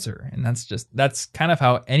might answer. And that's kind of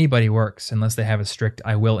how anybody works unless they have a strict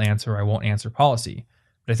I will answer, I won't answer policy.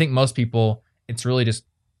 But I think most people, it's really just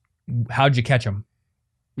how'd you catch them?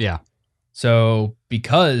 Yeah. So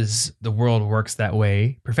because the world works that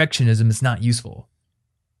way, perfectionism is not useful.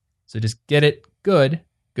 So just get it good.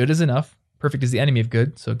 Good is enough. Perfect is the enemy of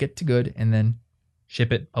good. So get to good and then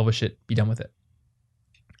ship it, publish it, be done with it.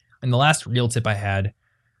 And the last real tip I had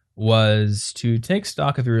was to take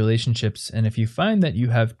stock of your relationships. And if you find that you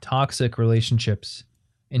have toxic relationships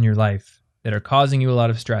in your life that are causing you a lot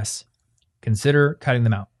of stress, consider cutting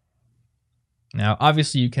them out. Now,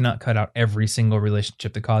 obviously, you cannot cut out every single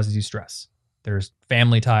relationship that causes you stress. There's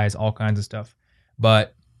family ties, all kinds of stuff.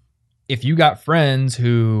 But if you got friends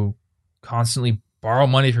who constantly borrow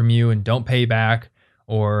money from you and don't pay back,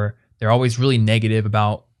 or they're always really negative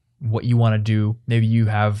about what you want to do. Maybe you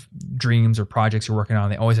have dreams or projects you're working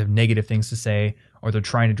on. They always have negative things to say, or they're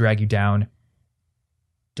trying to drag you down.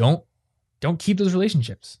 Don't keep those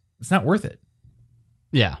relationships. It's not worth it.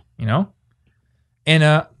 Yeah. And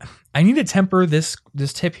I need to temper this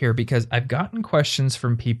tip here because I've gotten questions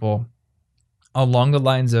from people along the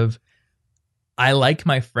lines of, I like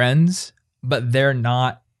my friends, but they're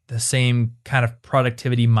not the same kind of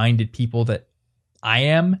productivity minded people that I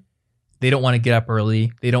am. They don't want to get up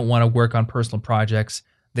early. They don't want to work on personal projects.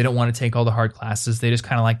 They don't want to take all the hard classes. They just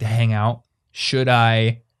kind of like to hang out. Should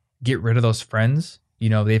I get rid of those friends?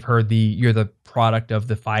 They've heard you're the product of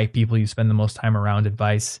the 5 people you spend the most time around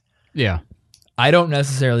advice. Yeah. I don't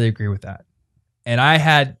necessarily agree with that. And I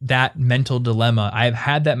had that mental dilemma. I've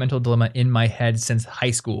had that mental dilemma in my head since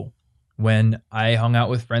high school when I hung out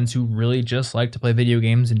with friends who really just like to play video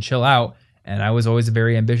games and chill out. And I was always a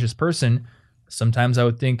very ambitious person. Sometimes I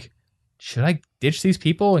would think, should I ditch these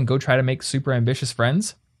people and go try to make super ambitious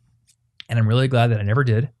friends? And I'm really glad that I never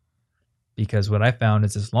did. Because what I found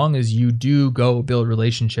is as long as you do go build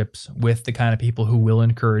relationships with the kind of people who will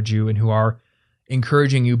encourage you and who are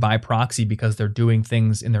encouraging you by proxy because they're doing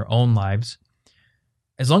things in their own lives,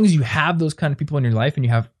 as long as you have those kind of people in your life and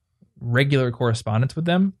you have regular correspondence with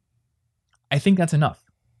them, I think that's enough.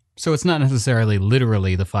 So it's not necessarily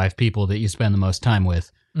literally the 5 people that you spend the most time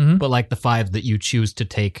with, but like the 5 that you choose to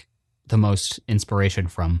take the most inspiration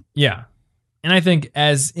from. Yeah. And I think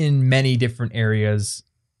as in many different areas,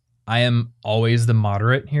 I am always the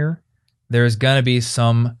moderate here. There's going to be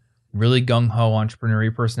some really gung-ho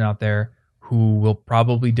entrepreneurial person out there who will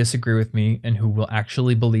probably disagree with me and who will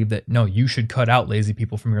actually believe that, no, you should cut out lazy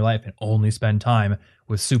people from your life and only spend time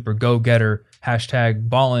with super go-getter,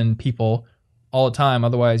 #ballin' people all the time.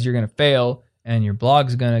 Otherwise, you're going to fail and your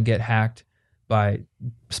blog's going to get hacked by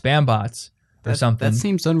spam bots or something. That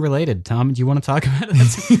seems unrelated. Tom, do you want to talk about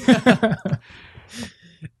it?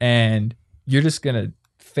 And you're just going to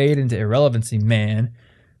fade into irrelevancy, man.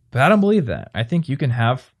 But I don't believe that. I think you can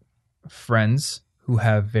have friends who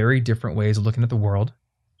have very different ways of looking at the world,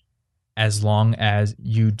 as long as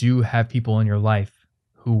you do have people in your life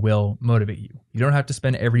who will motivate you. You don't have to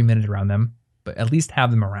spend every minute around them, but at least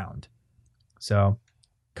have them around. So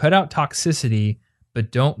cut out toxicity,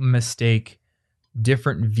 but don't mistake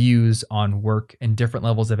different views on work and different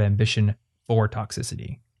levels of ambition for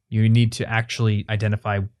toxicity. You need to actually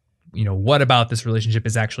identify, what about this relationship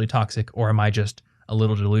is actually toxic, or am I just a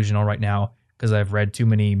little delusional right now because I've read too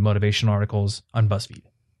many motivational articles on BuzzFeed?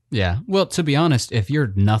 Yeah. Well, to be honest, if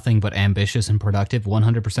you're nothing but ambitious and productive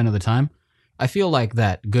 100% of the time, I feel like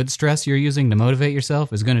that good stress you're using to motivate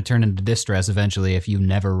yourself is going to turn into distress eventually if you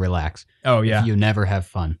never relax. Oh, yeah. If you never have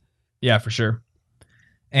fun. Yeah, for sure.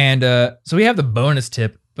 And so we have the bonus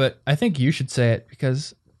tip, but I think you should say it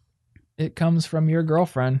because it comes from your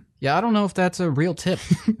girlfriend. Yeah, I don't know if that's a real tip.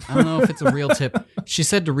 I don't know if it's a real tip. She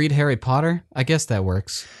said to read Harry Potter. I guess that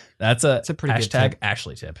works. That's a pretty good # tip.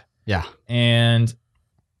 Ashley tip. Yeah. And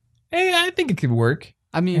hey, I think it could work.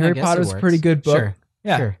 I mean, Harry I guess Potter's it a works. pretty good book. Sure.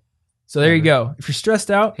 Yeah. Sure. So there you go. If you're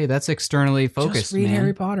stressed out, Hey, that's externally focused, just read man.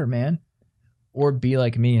 Harry Potter, man. Or be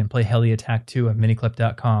like me and play Heli Attack 2 at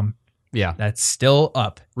miniclip.com. Yeah. That's still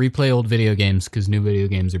up. Replay old video games because new video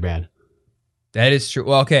games are bad. That is true.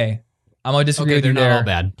 Well, okay. I'm going to disagree with they're you not there. all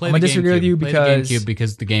bad. Play I'm the gonna disagree with GameCube. you Play because- the GameCube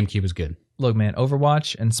because the GameCube is good. Look, man,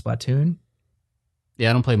 Overwatch and Splatoon, Yeah,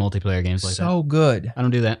 I don't play multiplayer games like that. so good. I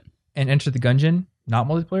don't do that. And Enter the Gungeon, not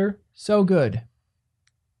multiplayer, so good.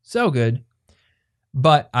 So good.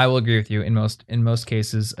 But I will agree with you. In most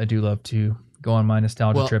cases, I do love to go on my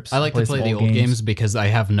nostalgia trips. I like to play some the old games because I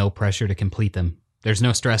have no pressure to complete them. There's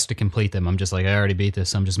no stress to complete them. I'm just like, I already beat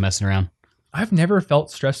this. I'm just messing around. I've never felt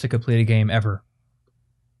stressed to complete a game ever,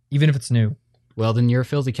 even if it's new. Well, then you're a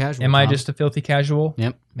filthy casual. Am I Tom. just a filthy casual?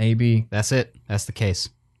 Yep. Maybe. That's it. That's the case.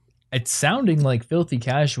 It's sounding like filthy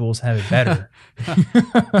casuals have it better.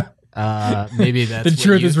 Maybe that's The what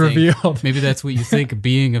truth you is think. revealed. Maybe that's what you think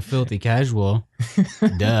being a filthy casual.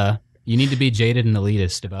 Duh. You need to be jaded and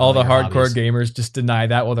elitist about All the your hardcore hobbies. gamers just deny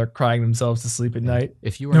that while they're crying themselves to sleep at night.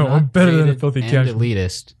 If you are No, not I'm better than a jaded filthy and casual.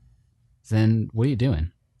 elitist, then what are you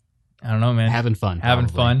doing? I don't know, man. Having fun. Having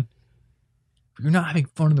probably. fun. But you're not having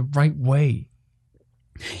fun in the right way.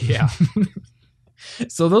 Yeah.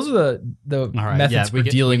 So those are the All right. methods yeah, for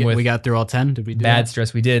dealing with We got through all 10. Did we do bad that?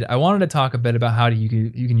 stress. We did. I wanted to talk a bit about how you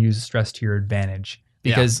can use stress to your advantage.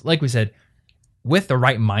 Because like we said, with the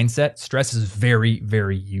right mindset, stress is very,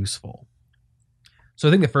 very useful. So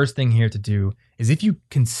I think the first thing here to do is if you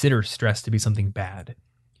consider stress to be something bad,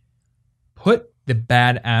 put the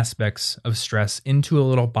bad aspects of stress into a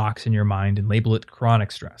little box in your mind and label it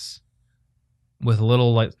chronic stress with a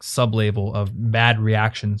little like sub-label of bad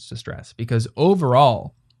reactions to stress. Because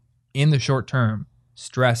overall, in the short term,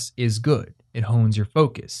 stress is good. It hones your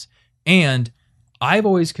focus. And I've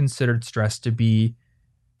always considered stress to be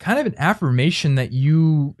kind of an affirmation that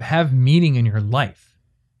you have meaning in your life.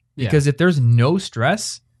 Because if there's no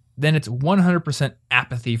stress, then it's 100%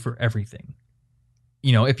 apathy for everything.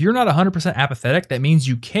 You know, if you're not 100% apathetic, that means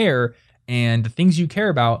you care, and the things you care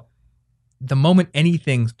about, the moment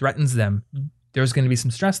anything threatens them, there's going to be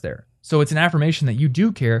some stress there. So it's an affirmation that you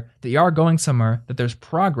do care, that you are going somewhere, that there's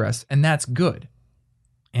progress, and that's good.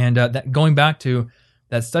 And that going back to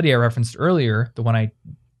that study I referenced earlier, the one I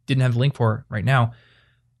didn't have the link for right now,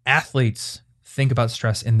 athletes think about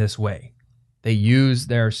stress in this way. They use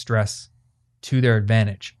their stress to their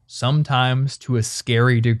advantage, sometimes to a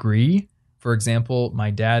scary degree. For example, my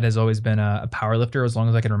dad has always been a powerlifter as long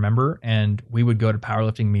as I can remember, and we would go to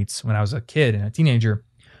powerlifting meets when I was a kid and a teenager,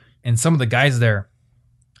 and some of the guys there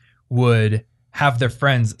would have their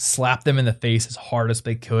friends slap them in the face as hard as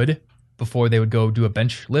they could before they would go do a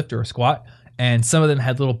bench lift or a squat. And some of them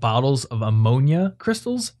had little bottles of ammonia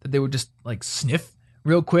crystals that they would just like sniff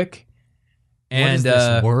real quick. And what is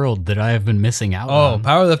this world that I have been missing out oh, on?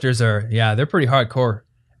 powerlifters they're pretty hardcore.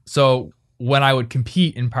 So when I would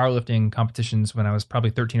compete in powerlifting competitions when I was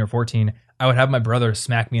probably 13 or 14, I would have my brother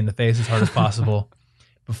smack me in the face as hard as possible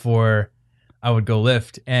before I would go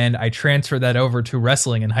lift. And I transferred that over to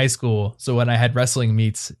wrestling in high school. So when I had wrestling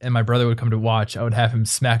meets and my brother would come to watch, I would have him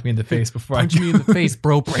smack me in the face before Punch me in the face,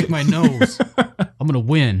 bro. Break my nose. I'm going to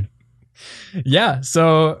win. Yeah.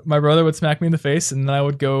 So my brother would smack me in the face and then I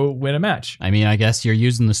would go win a match. I mean, I guess you're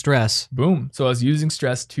using the stress. Boom. So I was using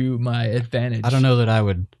stress to my advantage. I don't know that I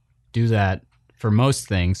would do that for most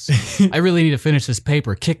things. I really need to finish this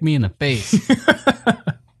paper. Kick me in the face.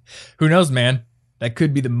 Who knows, man? That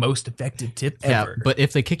could be the most effective tip ever. Yeah, but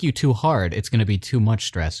if they kick you too hard, it's going to be too much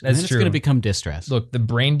stress. That's and true. It's going to become distress. Look, the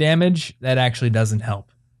brain damage, that actually doesn't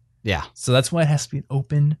help. Yeah. So that's why it has to be an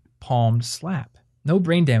open palmed slap. No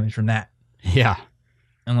brain damage from that. Yeah.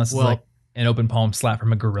 Unless it's like an open palm slap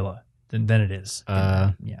from a gorilla. Then it is.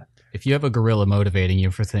 Yeah. If you have a gorilla motivating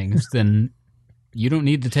you for things, then you don't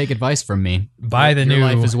need to take advice from me. Buy the Your new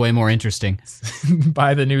life is way more interesting.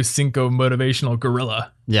 Buy the new Cinco motivational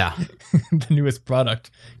gorilla. Yeah. The newest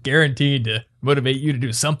product. Guaranteed to motivate you to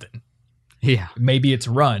do something. Yeah. Maybe it's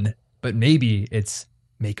run, but maybe it's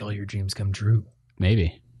make all your dreams come true.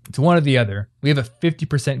 Maybe. It's one or the other. We have a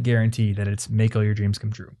 50% guarantee that it's make all your dreams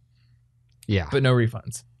come true. Yeah. But no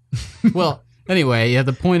refunds. Well, anyway, yeah,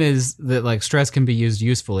 the point is that like stress can be used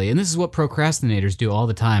usefully. And this is what procrastinators do all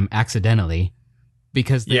the time accidentally,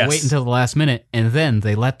 because they wait until the last minute and then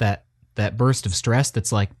they let that burst of stress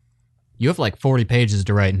that's like, you have like 40 pages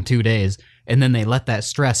to write in 2 days, and then they let that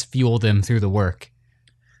stress fuel them through the work.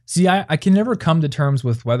 See, I can never come to terms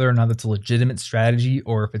with whether or not that's a legitimate strategy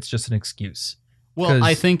or if it's just an excuse. Well,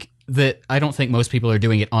 I don't think most people are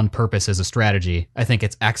doing it on purpose as a strategy. I think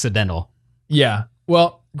it's accidental. Yeah.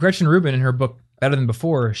 Well, Gretchen Rubin in her book Better Than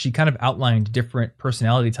Before, she kind of outlined different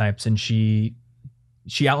personality types, and she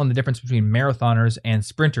outlined the difference between marathoners and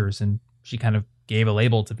sprinters, and she kind of gave a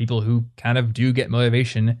label to people who kind of do get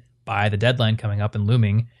motivation by the deadline coming up and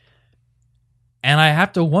looming. And I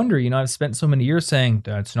have to wonder, I've spent so many years saying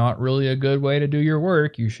that's not really a good way to do your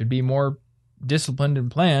work. You should be more disciplined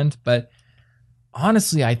and planned. But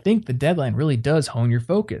honestly, I think the deadline really does hone your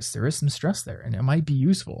focus. There is some stress there, and it might be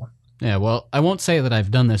useful. Yeah, well, I won't say that I've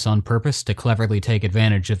done this on purpose to cleverly take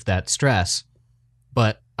advantage of that stress,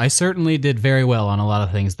 but I certainly did very well on a lot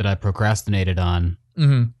of things that I procrastinated on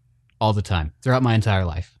all the time, throughout my entire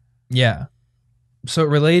life. Yeah. So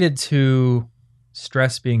related to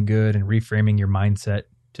stress being good and reframing your mindset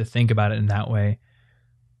to think about it in that way,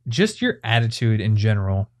 just your attitude in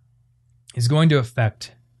general is going to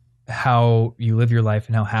affect how you live your life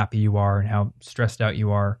and how happy you are and how stressed out you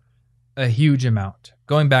are a huge amount.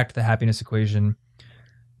 Going back to the happiness equation,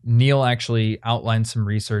 Neil actually outlined some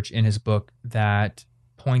research in his book that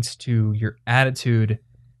points to your attitude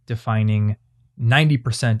defining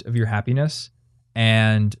 90% of your happiness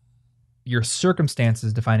and your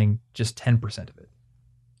circumstances defining just 10% of it.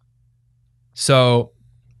 So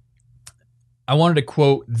I wanted to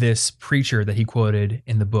quote this preacher that he quoted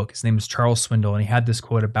in the book. His name is Charles Swindoll, and he had this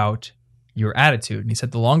quote about your attitude. And he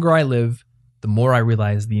said, "The longer I live, the more I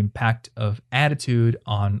realize the impact of attitude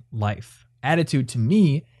on life. Attitude to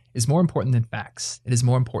me is more important than facts. It is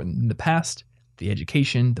more important than the past, the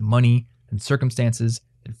education, the money, than circumstances,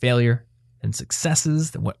 than failure, than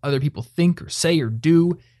successes, than what other people think or say or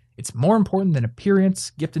do. It's more important than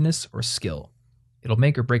appearance, giftedness, or skill. It'll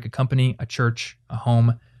make or break a company, a church, a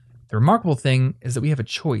home. The remarkable thing is that we have a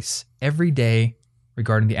choice every day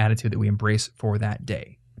regarding the attitude that we embrace for that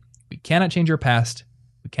day. We cannot change our past.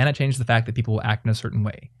 We cannot change the fact that people will act in a certain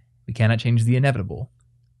way. We cannot change the inevitable.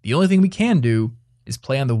 The only thing we can do is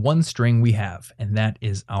play on the one string we have, and that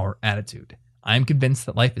is our attitude. I am convinced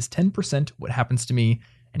that life is 10% what happens to me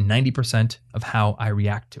and 90% of how I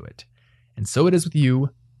react to it. And so it is with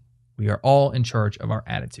you. We are all in charge of our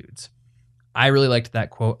attitudes." I really liked that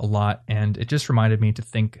quote a lot, and it just reminded me to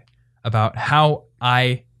think about how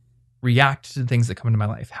I react to the things that come into my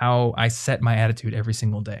life, how I set my attitude every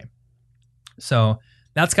single day. So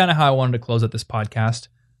that's kind of how I wanted to close out this podcast.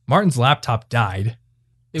 Martin's laptop died.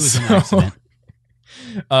 It was an accident.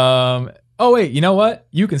 Oh, wait, you know what?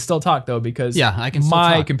 You can still talk, though, because Yeah, I can still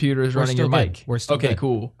my talk. computer is We're running your still good. mic. We're still okay, good.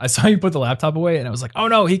 cool. I saw you put the laptop away, and I was like, oh,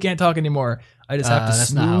 no, he can't talk anymore. I just have to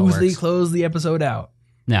That's not how it smoothly works. close the episode out.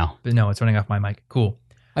 No. But no, it's running off my mic. Cool.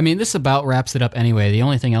 I mean, this about wraps it up anyway. The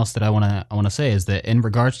only thing else that I want to say is that in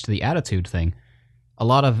regards to the attitude thing, a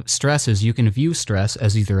lot of stress is you can view stress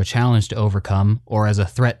as either a challenge to overcome or as a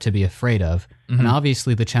threat to be afraid of. And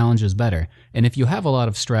obviously the challenge is better. And if you have a lot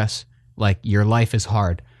of stress, like your life is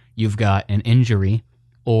hard, you've got an injury,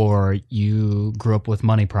 or you grew up with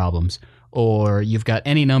money problems, or you've got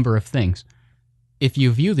any number of things. If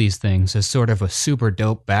you view these things as sort of a super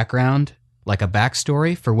dope background, like a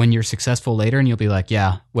backstory for when you're successful later, and you'll be like,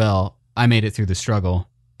 yeah, well, I made it through the struggle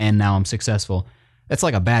and now I'm successful. It's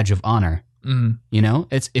like a badge of honor. You know,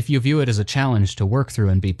 it's if you view it as a challenge to work through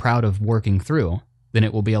and be proud of working through, then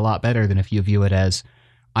it will be a lot better than if you view it as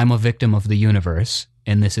I'm a victim of the universe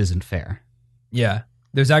and this isn't fair. Yeah.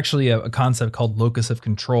 There's actually a concept called locus of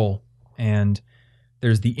control, and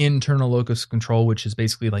there's the internal locus of control, which is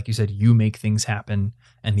basically, like you said, you make things happen,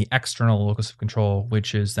 and the external locus of control,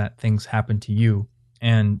 which is that things happen to you.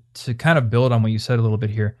 And to kind of build on what you said a little bit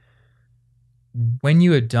here, when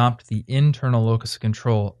you adopt the internal locus of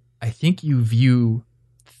control, I think you view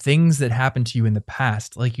things that happened to you in the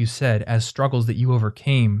past, like you said, as struggles that you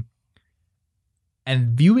overcame.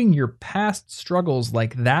 And viewing your past struggles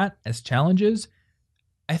like that as challenges,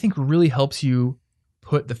 I think really helps you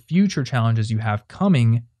put the future challenges you have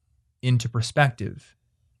coming into perspective.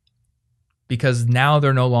 Because now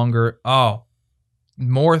they're no longer, oh,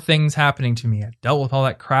 more things happening to me. I dealt with all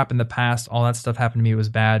that crap in the past. All that stuff happened to me. It was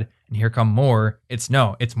bad. And here come more. It's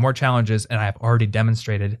more challenges. And I've already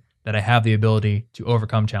demonstrated that I have the ability to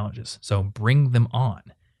overcome challenges. So bring them on.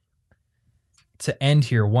 To end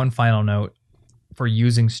here, one final note for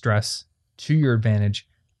using stress to your advantage.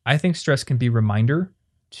 I think stress can be a reminder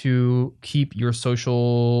to keep your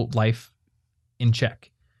social life in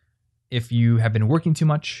check. If you have been working too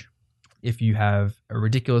much, if you have a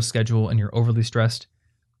ridiculous schedule and you're overly stressed,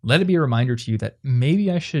 let it be a reminder to you that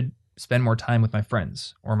maybe I should spend more time with my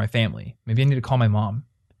friends or my family. Maybe I need to call my mom,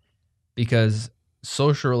 because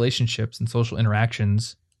social relationships and social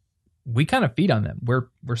interactions, we kind of feed on them. We're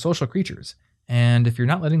social creatures. And if you're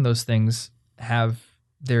not letting those things have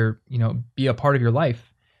their, be a part of your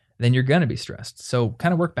life, then you're going to be stressed. So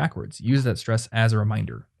kind of work backwards. Use that stress as a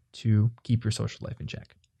reminder to keep your social life in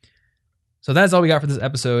check. So that's all we got for this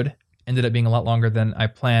episode. Ended up being a lot longer than I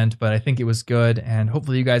planned, but I think it was good, and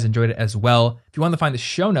hopefully you guys enjoyed it as well. If you want to find the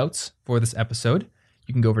show notes for this episode,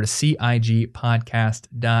 you can go over to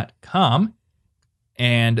cigpodcast.com,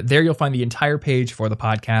 and there you'll find the entire page for the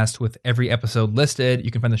podcast with every episode listed.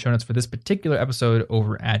 You can find the show notes for this particular episode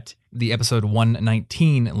over at the episode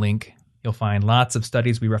 119 link. You'll find lots of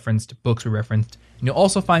studies we referenced, books we referenced, and you'll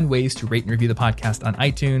also find ways to rate and review the podcast on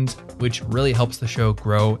iTunes, which really helps the show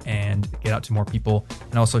grow and get out to more people,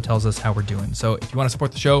 and also tells us how we're doing. So if you want to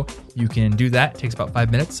support the show, you can do that. It takes about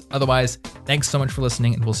 5 minutes. Otherwise, thanks so much for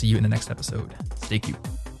listening, and we'll see you in the next episode. Stay cute.